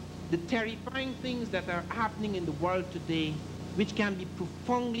the terrifying things that are happening in the world today, which can be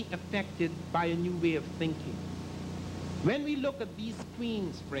profoundly affected by a new way of thinking. When we look at these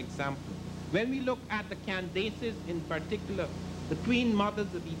queens, for example, when we look at the Candaces in particular, the queen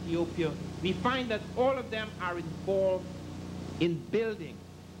mothers of Ethiopia, we find that all of them are involved in building.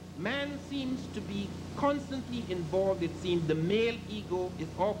 Man seems to be constantly involved, it seems. The male ego is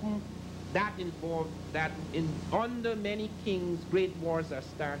often that involved, that under many kings, great wars are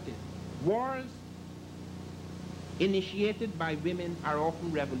started. Wars initiated by women are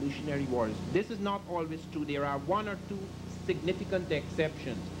often revolutionary wars. This is not always true. There are one or two significant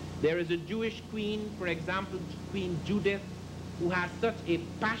exceptions. There is a Jewish queen, for example, Queen Judith, who has such a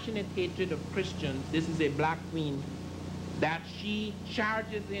passionate hatred of Christians. This is a black queen, that she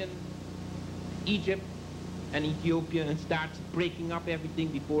charges in Egypt and Ethiopia and starts breaking up everything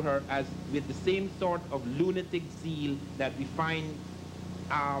before her, as with the same sort of lunatic zeal that we find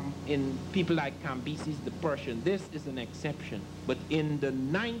in people like Cambyses the Persian. This is an exception. But in the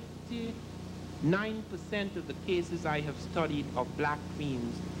 99% of the cases I have studied of black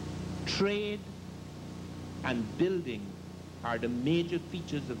queens, trade and building are the major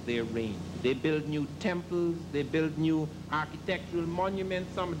features of their reign. They build new temples, they build new architectural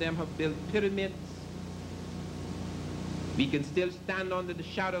monuments, some of them have built pyramids. We can still stand under the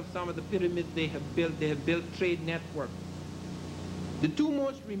shadow of some of the pyramids they have built trade networks. The two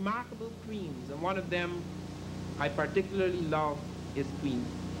most remarkable queens, and one of them I particularly love, is Queen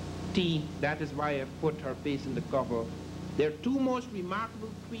T. That is why I've put her face in the cover. Their two most remarkable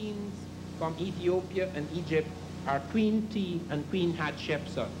queens from Ethiopia and Egypt are Queen T and Queen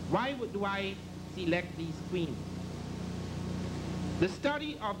Hatshepsut. Why do I select these queens? The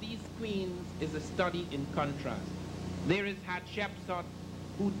study of these queens is a study in contrast. There is Hatshepsut,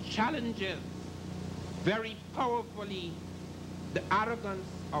 who challenges very powerfully the arrogance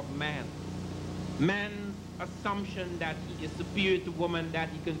of man. Man's assumption that he is superior to woman, that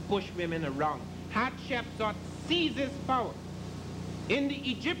he can push women around. Hatshepsut seizes power. In the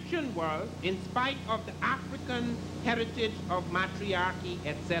Egyptian world, in spite of the African heritage of matriarchy,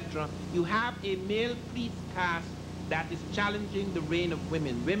 etc., you have a male priest caste that is challenging the reign of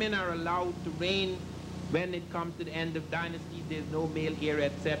women. Women are allowed to reign when it comes to the end of dynasties. There's no male heir,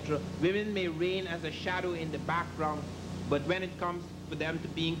 etc. Women may reign as a shadow in the background, but when it comes for them to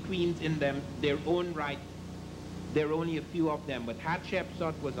being queens in their own right, there are only a few of them. But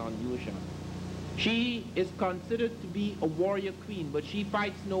Hatshepsut was unusual. She is considered to be a warrior queen, but she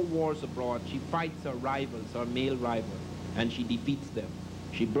fights no wars abroad. She fights her rivals, her male rivals, and she defeats them.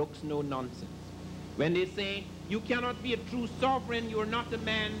 She brooks no nonsense. When they say, you cannot be a true sovereign, you are not a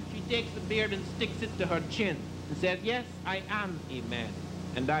man, she takes the beard and sticks it to her chin and says, yes, I am a man,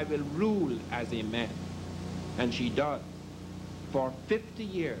 and I will rule as a man. And she does. For 50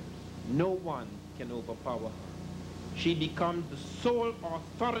 years, no one can overpower her. She becomes the sole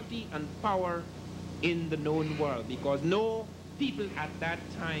authority and power in the known world, because no people at that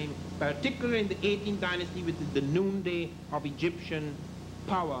time, particularly in the 18th dynasty, which is the noonday of Egyptian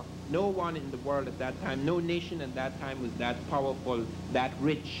power, no one in the world at that time, no nation at that time was that powerful, that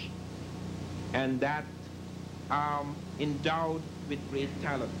rich, and that endowed with great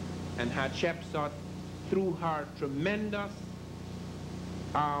talent. And Hatshepsut, through her tremendous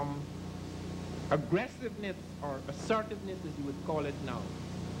aggressiveness or assertiveness, as you would call it now,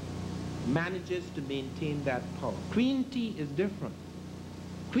 manages to maintain that power. Queen T is different.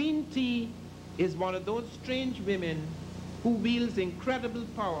 Queen T is one of those strange women who wields incredible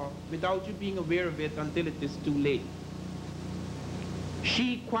power without you being aware of it until it is too late.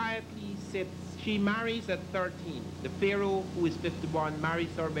 She quietly sits. She marries at 13. The pharaoh, who is 51,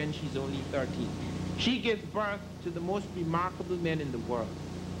 marries her when she's only 13. She gives birth to the most remarkable men in the world.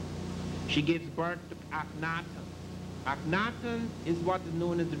 She gives birth to Akhenaten. Akhenaten is what is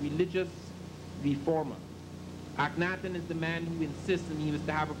known as the religious reformer. Akhenaten is the man who insists, and he was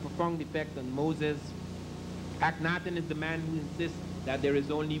to have a profound effect on Moses. Akhenaten is the man who insists that there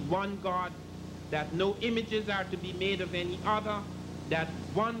is only one God, that no images are to be made of any other, that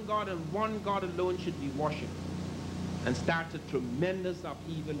one God and one God alone should be worshipped, and starts a tremendous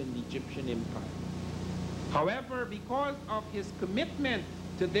upheaval in the Egyptian empire. However, because of his commitment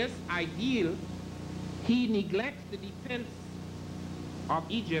to this ideal, he neglects the defense of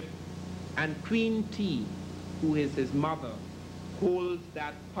Egypt, and Queen T, who is his mother, holds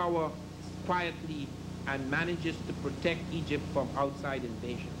that power quietly and manages to protect Egypt from outside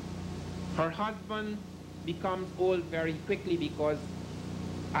invasion. Her husband becomes old very quickly because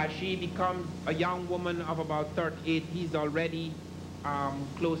as she becomes a young woman of about 38, he's already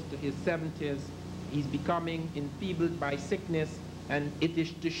close to his 70s. He's becoming enfeebled by sickness, and it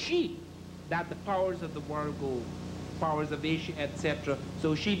is to she that the powers of the world go, powers of Asia, etc.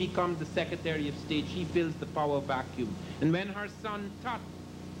 So she becomes the Secretary of State. She fills the power vacuum. And when her son Tut,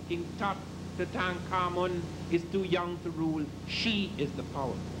 King Tut, Tutankhamun, is too young to rule, she is the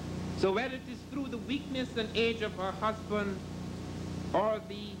power. So whether it is through the weakness and age of her husband, or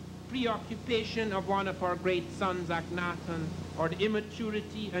the preoccupation of one of her great sons, Akhenaten, or the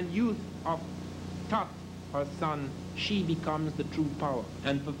immaturity and youth of Tut, her son, she becomes the true power.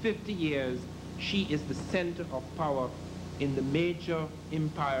 And for 50 years, she is the center of power in the major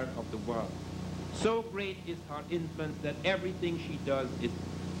empire of the world. So great is her influence that everything she does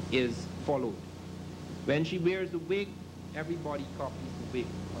is followed. When she wears a wig, everybody copies the wig.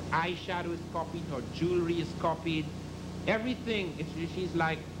 Her eyeshadow is copied, her jewelry is copied. Everything, she's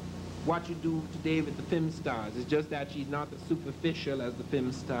like what you do today with the film stars. It's just that she's not as superficial as the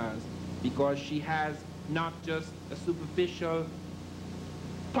film stars, because she has not just a superficial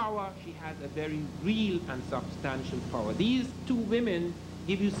power, she has a very real and substantial power. These two women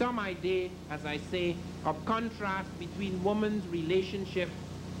give you some idea, as I say, of contrast between woman's relationship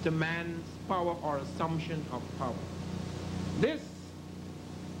to man's power or assumption of power. This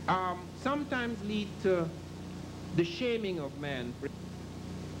sometimes leads to the shaming of man.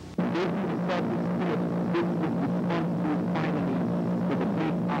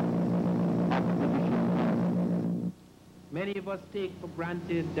 Many of us take for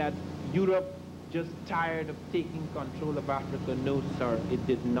granted that Europe just tired of taking control of Africa. No, sir, it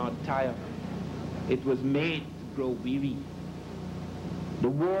did not tire. It was made to grow weary. The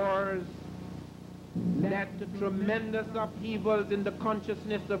wars led to tremendous upheavals in the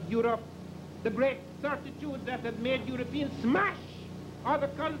consciousness of Europe. The great certitude that had made Europeans smash other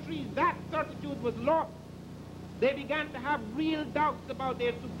countries, that certitude was lost. They began to have real doubts about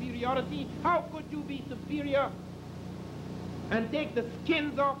their superiority. How could you be superior and take the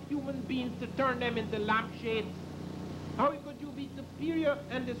skins off human beings to turn them into lampshades? How could you be superior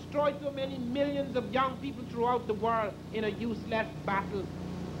and destroy so many millions of young people throughout the world in a useless battle?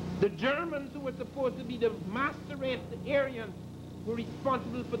 The Germans, who were supposed to be the master race, the Aryans, were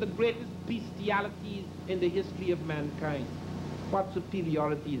responsible for the greatest bestialities in the history of mankind. What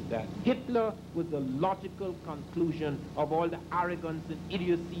superiority is that? Hitler was the logical conclusion of all the arrogance and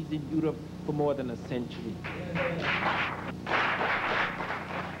idiocies in Europe for more than a century.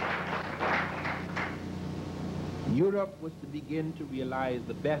 Europe was to begin to realize,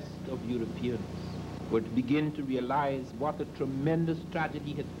 the best of Europeans were to begin to realize what a tremendous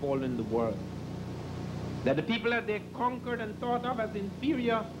tragedy had fallen the world. That the people that they conquered and thought of as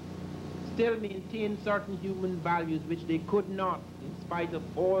inferior still maintained certain human values which they could not, in spite of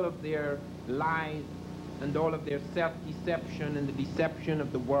all of their lies and all of their self-deception and the deception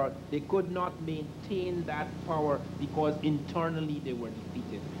of the world. They could not maintain that power because internally they were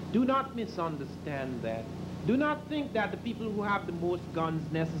defeated. Do not misunderstand that. Do not think that the people who have the most guns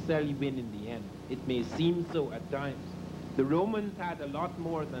necessarily win in the end. It may seem so at times. The Romans had a lot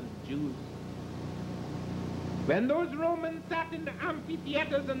more than the Jews. When those Romans sat in the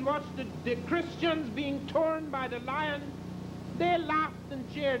amphitheaters and watched the Christians being torn by the lions, they laughed and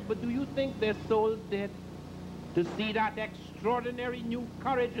cheered, but do you think their souls did? To see that extreme extraordinary new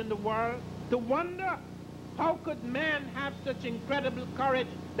courage in the world, to wonder how could man have such incredible courage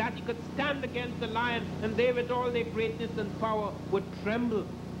that he could stand against the lion and they with all their greatness and power would tremble.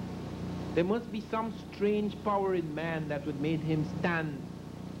 There must be some strange power in man that would make him stand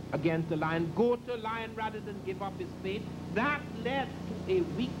against the lion, go to a lion rather than give up his faith. That led to a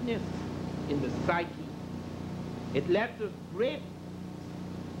weakness in the psyche. It led to great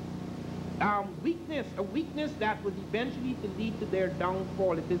weakness, a weakness that was eventually to lead to their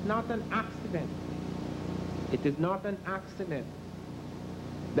downfall. It is not an accident. It is not an accident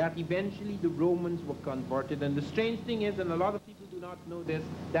that eventually the Romans were converted. And the strange thing is, and a lot of people do not know this,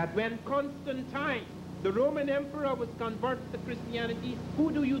 that when Constantine, the Roman emperor, was converted to Christianity,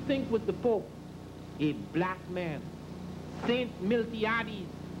 who do you think was the Pope? A black man. Saint Miltiades,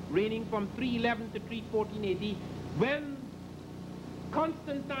 reigning from 311 to 314 AD. When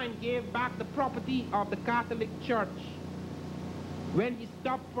Constantine gave back the property of the Catholic Church, when he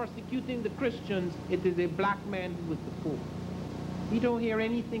stopped persecuting the Christians, it is a black man who was the Pope. We don't hear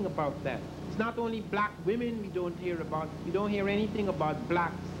anything about that. It's not only black women we don't hear about. We don't hear anything about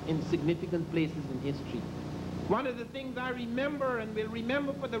blacks in significant places in history. One of the things I remember and will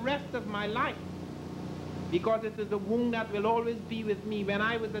remember for the rest of my life, because it is a wound that will always be with me, when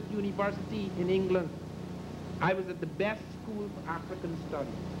I was at university in England, I was at the best school for African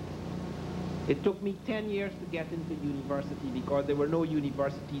studies. It took me 10 years to get into university because there were no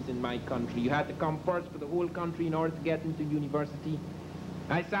universities in my country. You had to come first for the whole country in order to get into university.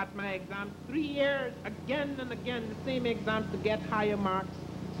 I sat my exams 3 years, again and again, the same exams to get higher marks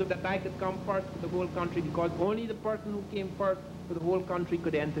so that I could come first for the whole country, because only the person who came first for the whole country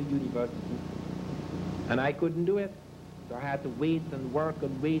could enter university. And I couldn't do it. So I had to wait and work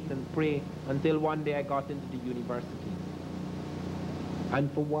and wait and pray until one day I got into the university.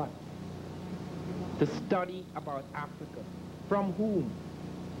 And for what? To study about Africa. From whom?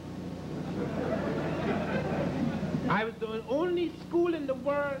 I was the only school in the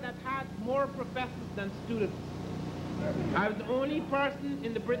world that had more professors than students. I was the only person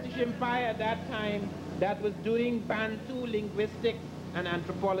in the British Empire at that time that was doing Bantu linguistics and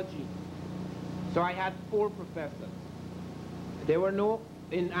anthropology. So I had 4 professors. There were no,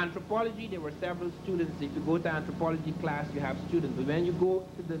 in anthropology there were several students. If you go to anthropology class you have students, but when you go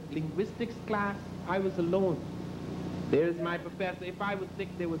to the linguistics class, I was alone. There's my professor. If I was sick,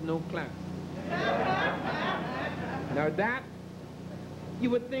 there was no class. Now that,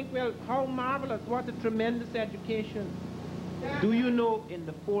 you would think, well, how marvelous, what a tremendous education. Do you know, in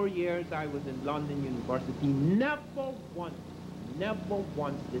the 4 years I was in London University, never once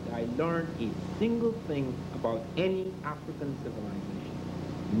did I learn a single thing about any African civilization.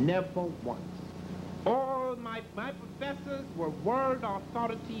 Never once. All my professors were world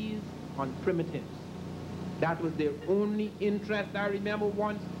authorities on primitives. That was their only interest. I remember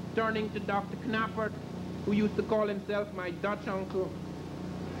once turning to Dr. Knappert, who used to call himself my Dutch uncle.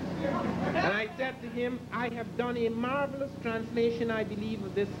 And I said to him, I have done a marvelous translation, I believe,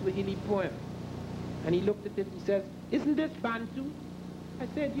 of this Swahili poem. And he looked at it, he says, isn't this Bantu? I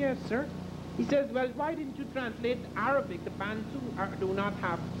said, yes, sir. He says, well, why didn't you translate Arabic? The Bantu do not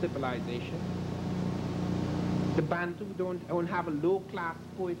have civilization. The Bantu don't have a low-class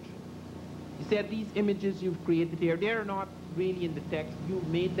poetry. He said, these images you've created here, they're not really in the text. You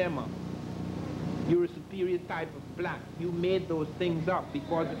made them up. You're a superior type of black. You made those things up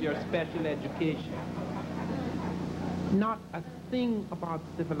because of your special education. Not a thing about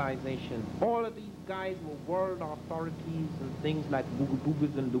civilization. All of these guys were world authorities and things like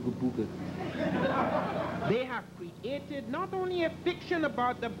boogaboogers and lugaboogers. They have created not only a fiction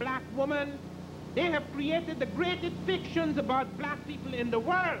about the black woman, they have created the greatest fictions about black people in the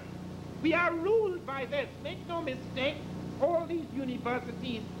world. We are ruled by this. Make no mistake, all these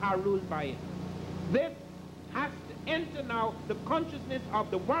universities are ruled by it. This has to enter now the consciousness of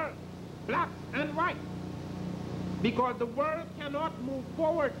the world, blacks and whites. Because the world cannot move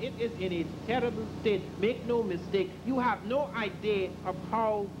forward. It is in a terrible state. Make no mistake. You have no idea of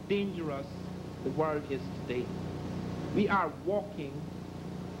how dangerous the world is today. We are walking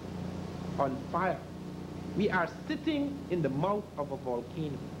on fire. We are sitting in the mouth of a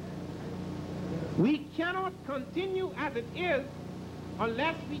volcano. We cannot continue as it is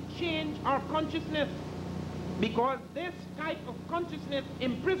unless we change our consciousness, because this type of consciousness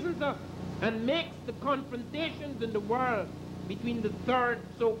imprisons us and makes the confrontations in the world between the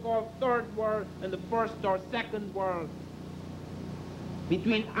so-called third world and the first or second world,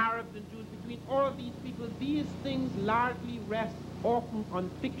 between Arabs and Jews, between all of these people, these things largely rest often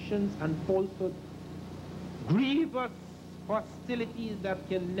on fictions and falsehoods, grievous hostilities that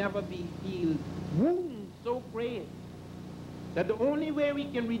can never be healed, wounds so great that the only way we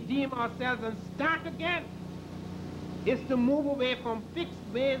can redeem ourselves and start again is to move away from fixed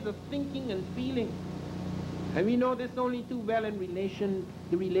ways of thinking and feeling. And we know this only too well in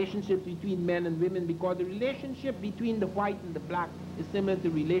the relationships between men and women, because the relationship between the white and the black is similar to the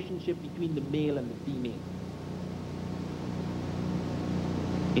relationship between the male and the female.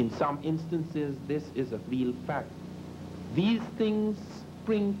 In some instances, this is a real fact. These things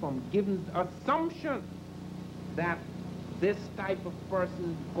spring from given assumption that this type of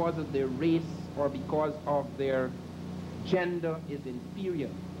person, because of their race or because of their gender, is inferior.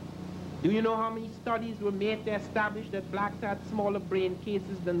 Do you know how many studies were made to establish that blacks had smaller brain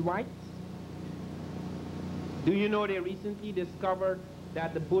cases than whites? Do you know they recently discovered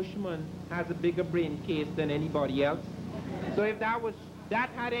that the Bushman has a bigger brain case than anybody else? So if that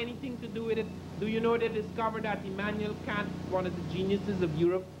had anything to do with it, do you know they discovered that Immanuel Kant, one of the geniuses of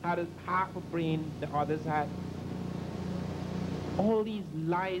Europe, had half a brain the others had? All these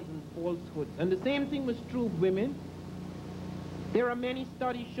lies and falsehoods. And the same thing was true of women. There are many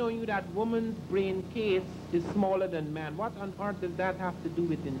studies showing you that woman's brain case is smaller than man. What on earth does that have to do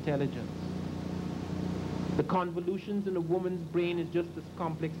with intelligence? The convolutions in a woman's brain is just as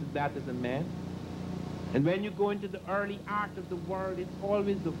complex as that as a man. And when you go into the early art of the world, it's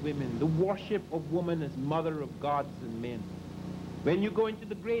always of women. The worship of woman as mother of gods and men. When you go into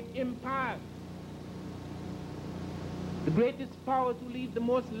the great empires, the greatest powers who leave the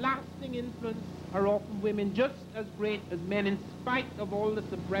most lasting influence are often women, just as great as men, in spite of all the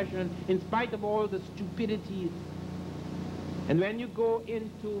suppression, in spite of all the stupidities. And when you go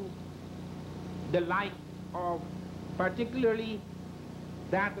into the life of particularly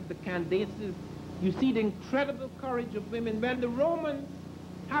that of the Candaces, you see the incredible courage of women. When the Romans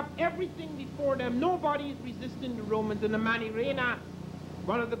have everything before them, nobody is resisting the Romans. And the Manirena,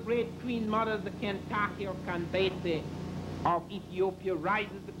 one of the great queen mothers, the Kentake or Candace of Ethiopia,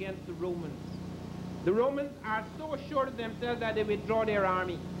 rises against the Romans. The Romans are so assured of themselves that they withdraw their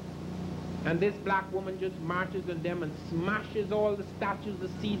army. And this black woman just marches on them and smashes all the statues of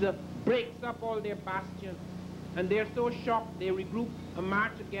Caesar, breaks up all their bastions. And they're so shocked, they regroup and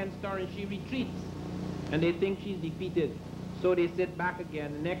march against her, and she retreats. And they think she's defeated. So they sit back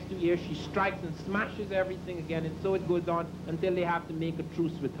again. The next 2 years she strikes and smashes everything again, and so it goes on until they have to make a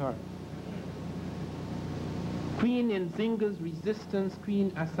truce with her. Queen Nzinga's resistance,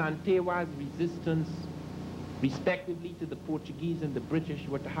 Queen Asantewa's resistance, respectively to the Portuguese and the British,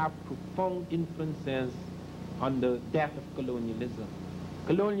 were to have profound influences on the death of colonialism.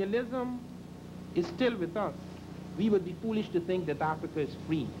 Colonialism is still with us. We would be foolish to think that Africa is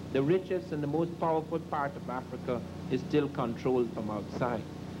free. The richest and the most powerful part of Africa is still controlled from outside.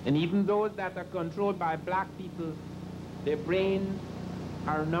 And even those that are controlled by black people, their brains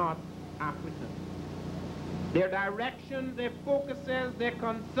are not African. Their direction, their focuses, their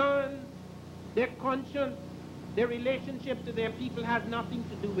concerns, their conscience, their relationship to their people has nothing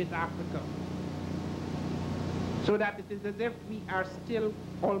to do with Africa. So that it is as if we are still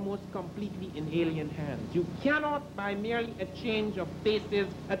almost completely in alien hands. You cannot, by merely a change of faces,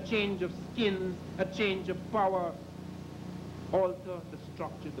 a change of skins, a change of power, alter the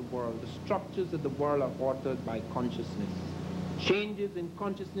structure of the world. The structures of the world are altered by consciousness. Changes in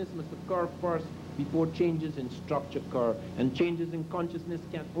consciousness must occur first before changes in structure occur. And changes in consciousness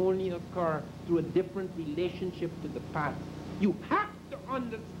can only occur through a different relationship to the past. You have to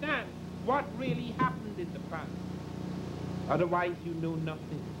understand what really happened in the past. Otherwise, you know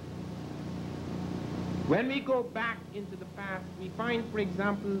nothing. When we go back into the past, we find, for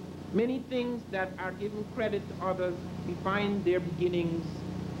example, many things that are given credit to others, we find their beginnings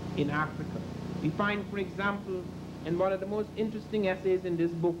in Africa. We find, for example, in one of the most interesting essays in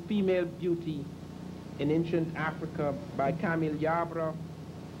this book, Female Beauty in Ancient Africa by Camille Yabra,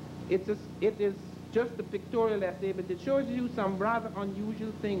 it is just a pictorial essay, but it shows you some rather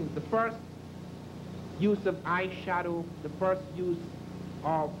unusual things. The first use of eyeshadow, the first use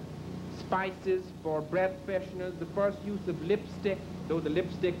of spices for breath fresheners, the first use of lipstick, though the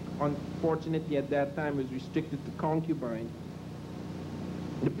lipstick, unfortunately at that time, was restricted to concubine.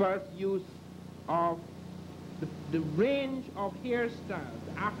 The first use of the range of hairstyles.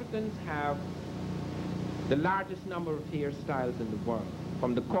 The Africans have the largest number of hairstyles in the world,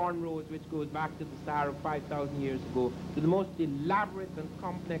 from the cornrows, which goes back to the Sahara 5,000 years ago, to the most elaborate and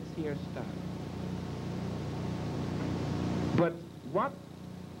complex hairstyles. But what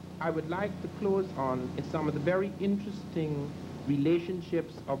I would like to close on is some of the very interesting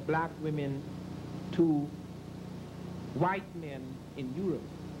relationships of black women to white men in Europe.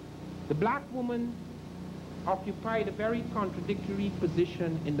 The black woman occupied a very contradictory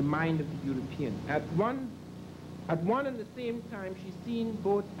position in the mind of the European. At At one and the same time, she's seen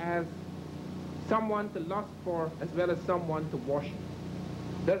both as someone to lust for as well as someone to worship.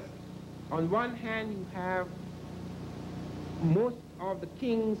 Thus, on one hand, you have most of the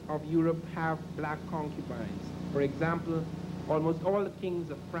kings of Europe have black concubines. For example, almost all the kings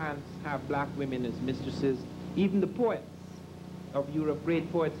of France have black women as mistresses. Even the poets of Europe,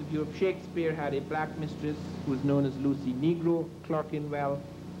 great poets of Europe, Shakespeare had a black mistress who was known as Lucy Negro,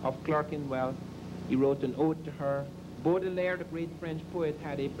 of Clerkenwell. He wrote an ode to her. Baudelaire, the great French poet,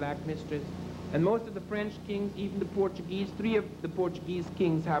 had a black mistress. And most of the French kings, even the Portuguese, 3 of the Portuguese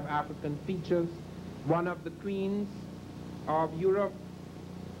kings have African features. One of the queens of Europe,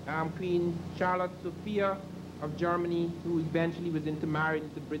 Queen Charlotte Sophia of Germany, who eventually was intermarried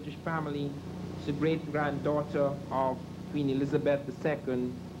into the British family, is the great-granddaughter of Queen Elizabeth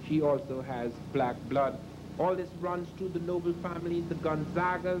II. She also has black blood. All this runs through the noble families, the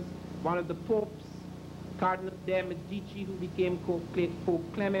Gonzagas, one of the popes, Cardinal de Medici, who became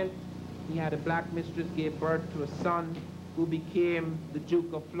Pope Clement. He had a black mistress, gave birth to a son who became the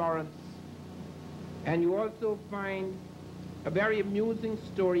Duke of Florence. And you also find a very amusing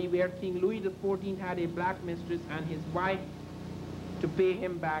story where King Louis XIV had a black mistress and his wife, to pay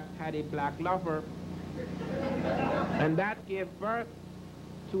him back, had a black lover. And that gave birth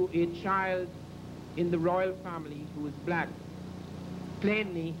to a child in the royal family who was black,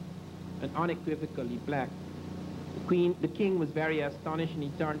 plainly and unequivocally black. The king was very astonished, and he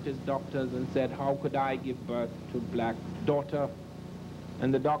turned to his doctors and said, "How could I give birth to a black daughter?"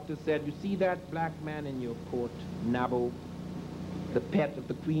 And the doctor said, "You see that black man in your court, Nabo, the pet of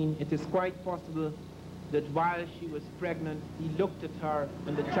the queen? It is quite possible that while she was pregnant, he looked at her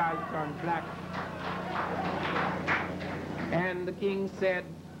and the child turned black." And the king said,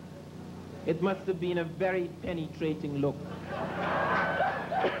 "It must have been a very penetrating look."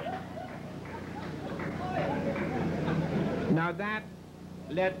 Now that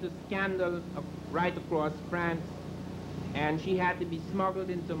led to scandal right across France, and she had to be smuggled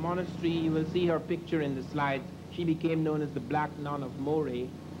into a monastery. You will see her picture in the slides. She became known as the Black Nun of Moray.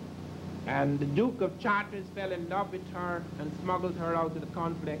 And the Duke of Chartres fell in love with her and smuggled her out of the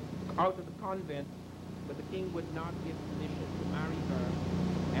convent, but the king would not give permission to marry her,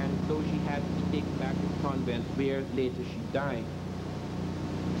 and so she had to be taken back to the convent, where later she died.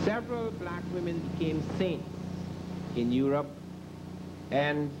 Several black women became saints in Europe,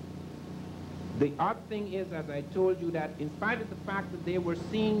 and the odd thing is, as I told you, that in spite of the fact that they were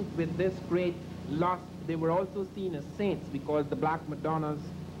seen with this great lust, they were also seen as saints because the black Madonnas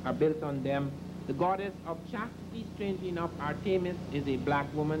are built on them. The goddess of chastity, strangely enough, Artemis, is a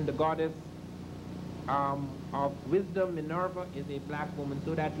black woman. The goddess of wisdom, Minerva, is a black woman,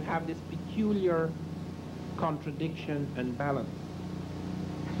 so that you have this peculiar contradiction and balance.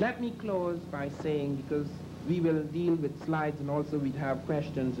 Let me close by saying, because we will deal with slides and also we'd have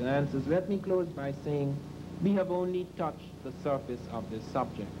questions and answers, let me close by saying we have only touched the surface of this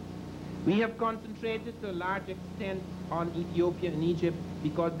subject. We have concentrated to a large extent on Ethiopia and Egypt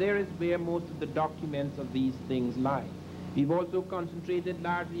because there is where most of the documents of these things lie. We've also concentrated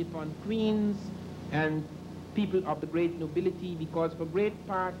largely upon queens and people of the great nobility because for great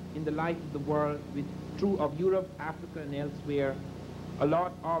part in the life of the world, true of Europe, Africa, and elsewhere, a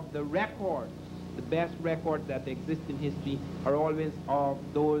lot of the records, the best records that exist in history, are always of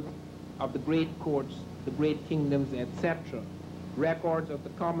those of the great courts, the great kingdoms, etc. Records of the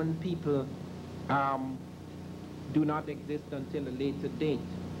common people do not exist until a later date.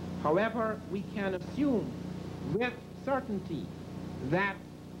 However, we can assume with certainty that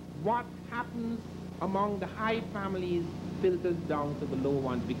what happens among the high families filters down to the low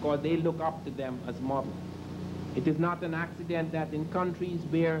ones because they look up to them as models. It is not an accident that in countries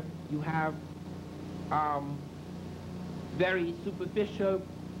where you have very superficial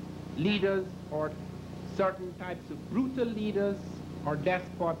leaders or certain types of brutal leaders or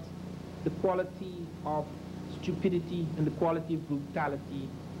despots, the quality of stupidity and the quality of brutality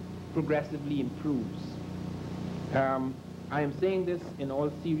progressively improves. I am saying this in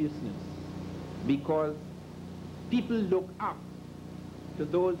all seriousness because people look up to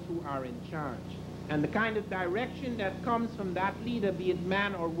those who are in charge, and the kind of direction that comes from that leader, be it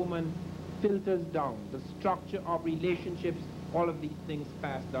man or woman, filters down. The structure of relationships, all of these things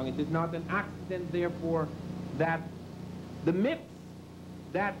pass down. It is not an accident, therefore, that the myths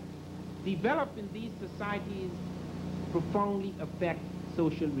that develop in these societies profoundly affect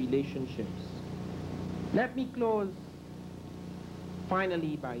social relationships. Let me close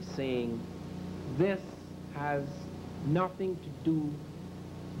finally by saying this has nothing to do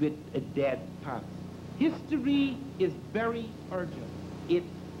with a dead past. History is very urgent. It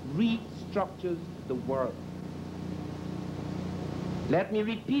restructures the world. Let me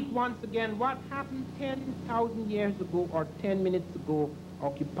repeat once again, what happened 10,000 years ago or 10 minutes ago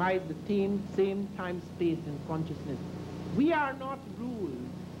occupies the same time, space, and consciousness. We are not ruled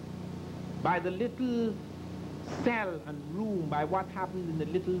by the little cell and room, by what happened in the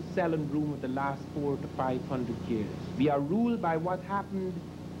little cell and room of the last 400 to 500 years. We are ruled by what happened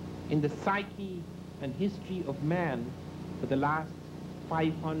in the psyche and history of man for the last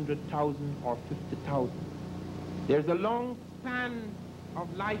 500,000 or 50,000. There's a long span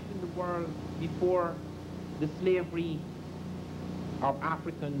of life in the world before the slavery of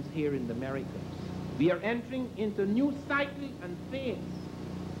Africans here in the Americas. We are entering into a new cycle and phase.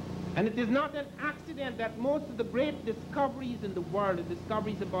 And it is not an accident that most of the great discoveries in the world, the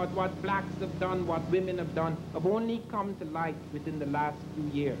discoveries about what blacks have done, what women have done, have only come to light within the last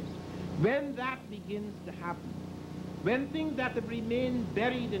few years. When that begins to happen, when things that have remained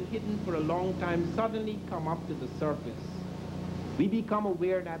buried and hidden for a long time suddenly come up to the surface, we become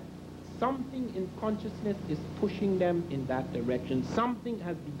aware that something in consciousness is pushing them in that direction. Something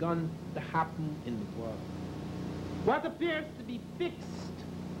has begun to happen in the world. What appears to be fixed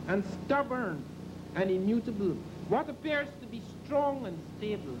and stubborn and immutable, what appears to be strong and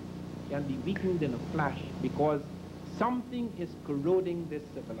stable, can be weakened in a flash because something is corroding this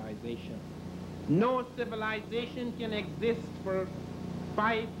civilization. No civilization can exist for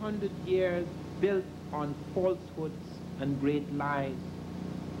 500 years built on falsehoods and great lies.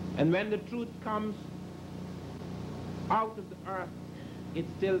 And when the truth comes out of the earth, it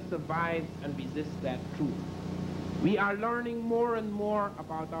still survives and resists that truth. We are learning more and more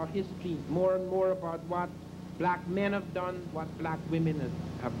about our history, more and more about what black men have done, what black women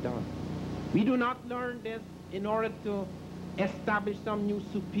have done. We do not learn this in order to establish some new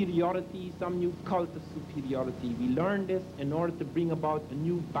superiority, some new cult of superiority. We learn this in order to bring about a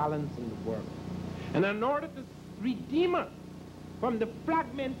new balance in the world. And in order to redeem us from the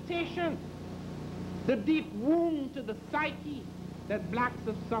fragmentation, the deep wound to the psyche that blacks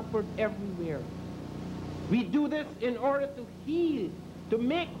have suffered everywhere. We do this in order to heal, to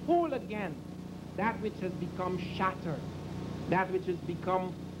make whole again that which has become shattered, that which has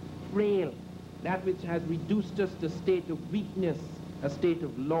become frail, that which has reduced us to a state of weakness, a state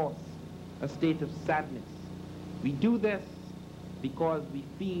of loss, a state of sadness. We do this because we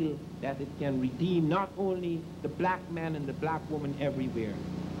feel that it can redeem not only the black man and the black woman everywhere,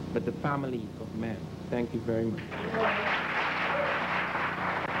 but the family of man. Thank you very much.